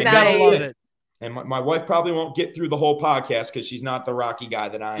 You gotta love it. And my wife probably won't get through the whole podcast because she's not the Rocky guy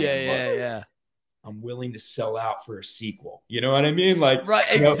that I am. Yeah. I'm willing to sell out for a sequel. You know what I mean? Like, right,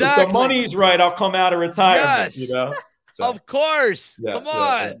 exactly. If the money's right, I'll come out of retirement. Yes. So, of course. Come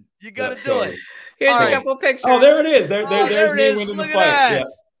on. You got to do it. Here's a couple pictures. Oh, there it is. There's me winning the fight. That.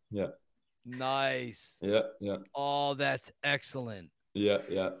 Yeah. Nice. Yeah. Oh, that's excellent. Yeah.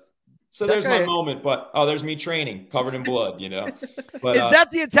 So there's my moment, but there's me training, covered in blood, But, is that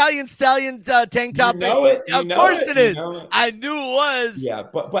the Italian Stallion tank top? You know it. Of course it is. I knew it was. Yeah,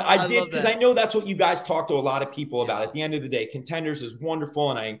 but I did, because I know that's what you guys talk to a lot of people about. At the end of the day, Contenders is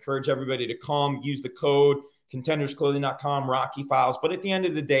wonderful, and I encourage everybody to come, use the code, contendersclothing.com, Rocky Files. But at the end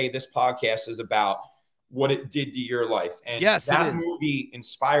of the day, this podcast is about what it did to your life. And that movie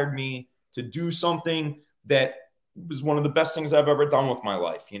inspired me to do something that was one of the best things I've ever done with my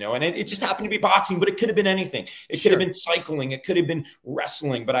life, and it just happened to be boxing, but it could have been anything. It could have been cycling. It could have been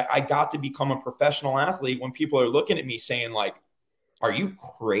wrestling, but I got to become a professional athlete when people are looking at me saying like, are you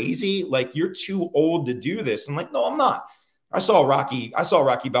crazy? Like, you're too old to do this. I'm like, no, I'm not. I saw Rocky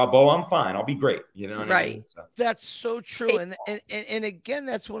Balboa. I'm fine. I'll be great. You know what I mean? So. That's so true. And again,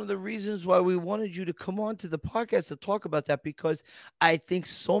 that's one of the reasons why we wanted you to come on to the podcast to talk about that, because I think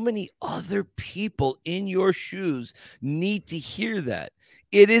so many other people in your shoes need to hear that.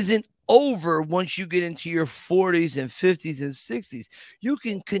 It isn't over once you get into your 40s and 50s and 60s. You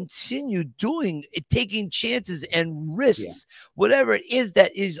can continue taking chances and risks, whatever it is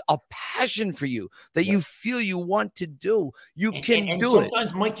that is a passion for you, that you feel you want to do. You can do it.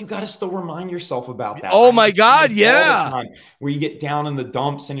 Sometimes, Mike, you got to still remind yourself about that. Oh my God, yeah. Where you get down in the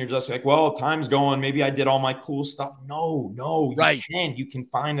dumps and you're just like, well, time's going. Maybe I did all my cool stuff. No, you can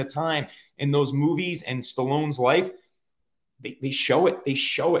find the time in those movies, and Stallone's life. They show it.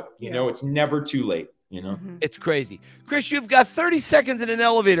 It's never too late. It's crazy. Chris, you've got 30 seconds in an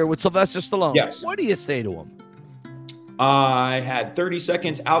elevator with Sylvester Stallone. Yes. What do you say to him? I had 30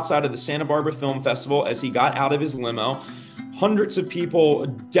 seconds outside of the Santa Barbara Film Festival as he got out of his limo. Hundreds of people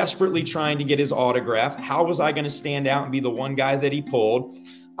desperately trying to get his autograph. How was I going to stand out and be the one guy that he pulled?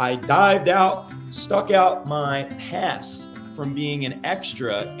 I dived out, stuck out my pass from being an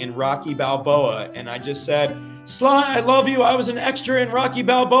extra in Rocky Balboa, and I just said, Sly, I love you. I was an extra in Rocky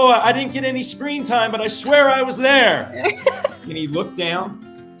Balboa. I didn't get any screen time, but I swear I was there. And he looked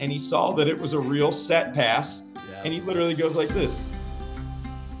down and he saw that it was a real set pass. Yeah. And he literally goes like this.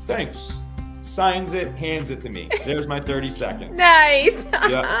 Thanks. Signs it, hands it to me. There's my 30 seconds. Nice.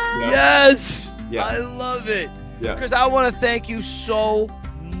 Yes. Yeah. I love it. Yeah. Because I want to thank you so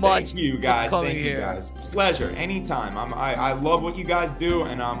much. Thank you guys. Thank you guys. Pleasure. Anytime. I love what you guys do,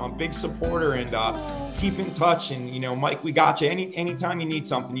 and I'm a big supporter, and keep in touch. And Mike, we got you. Anytime you need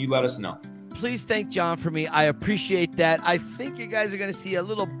something, you let us know. Please thank John for me. I appreciate that. I think you guys are going to see a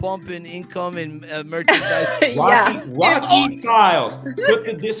little bump in income and merchandise. Rocky Files. Put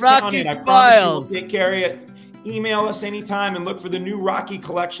the discount in. I promise we'll take care of it. Email us anytime and look for the new Rocky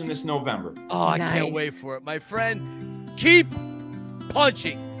collection this November. Oh, I can't wait for it. My friend, keep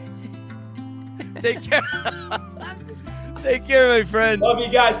punching. Take care. Take care, my friend. Love you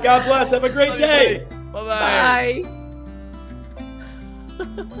guys. God bless. Have a great day. Bye-bye. Bye.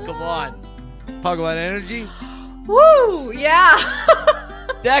 Come on. Talk about energy. Woo, yeah.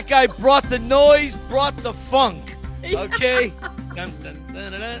 That guy brought the noise, brought the funk. Okay? Dun, dun,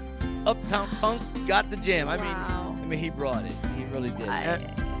 dun, dun, dun. Uptown Funk got the jam. I mean, he brought it. He really did.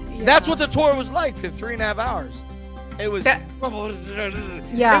 That's what the tour was like for 3.5 hours. It was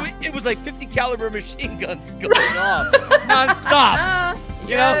it was like 50 caliber machine guns going off nonstop.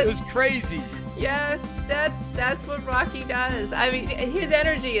 It was crazy. Yes, that's what Rocky does. I mean, his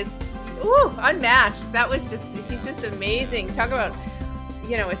energy is unmatched. He's just amazing. Talk about,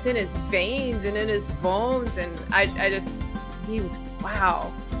 it's in his veins and in his bones, and he was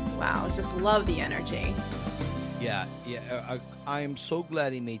wow. Just love the energy. Yeah. I am so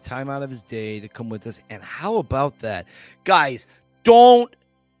glad he made time out of his day to come with us. And how about that? Guys, don't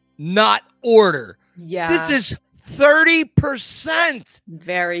not order. Yeah. This is 30%.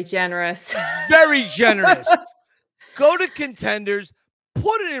 Very generous. Very generous. Go to Contenders,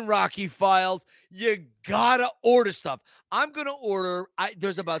 put it in Rocky Files. You gotta order stuff. I'm gonna order.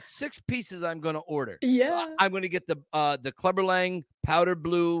 There's about 6 pieces I'm gonna order. Yeah. I'm gonna get the Clubber Lang powder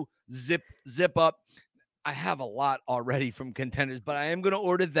blue zip up. I have a lot already from Contenders, but I am going to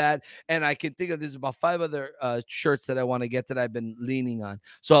order that. And I can think of there's about 5 other shirts that I want to get that I've been leaning on.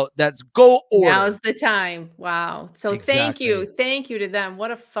 So that's go order. Now's the time. Wow. So thank you. Thank you to them.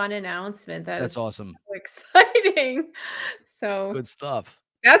 What a fun announcement. That's awesome. So exciting. So good stuff.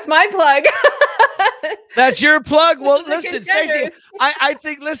 That's my plug. That's your plug. Well, listen, Stacey, I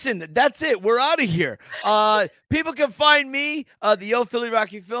think, listen, that's it. We're out of here. People can find me, the Yo Philly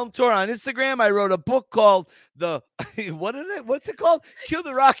Rocky Film Tour on Instagram. I wrote a book called what's it called? Cue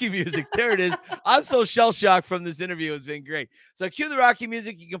the Rocky Music. There it is. I'm so shell-shocked from this interview. It's been great. So Cue the Rocky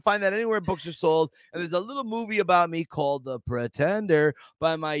Music. You can find that anywhere books are sold. And there's a little movie about me called The Pretender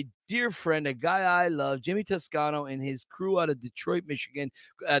by my dear friend, a guy I love, Jimmy Toscano, and his crew out of Detroit, Michigan.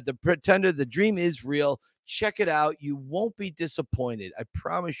 The Pretender, the dream is real. Check it out. You won't be disappointed. I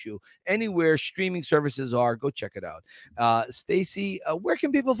promise you. Anywhere streaming services are, go check it out. Stacey, where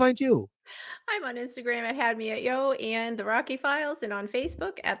can people find you? I'm on Instagram at Had Me at Yo and The Rocky Files, and on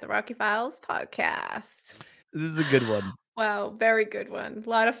Facebook at The Rocky Files Podcast. This is a good one. Wow, very good one. A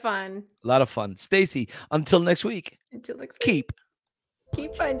lot of fun. A lot of fun. Stacey, until next week. Until next week.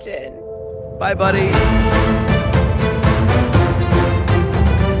 Keep punching. Bye, buddy.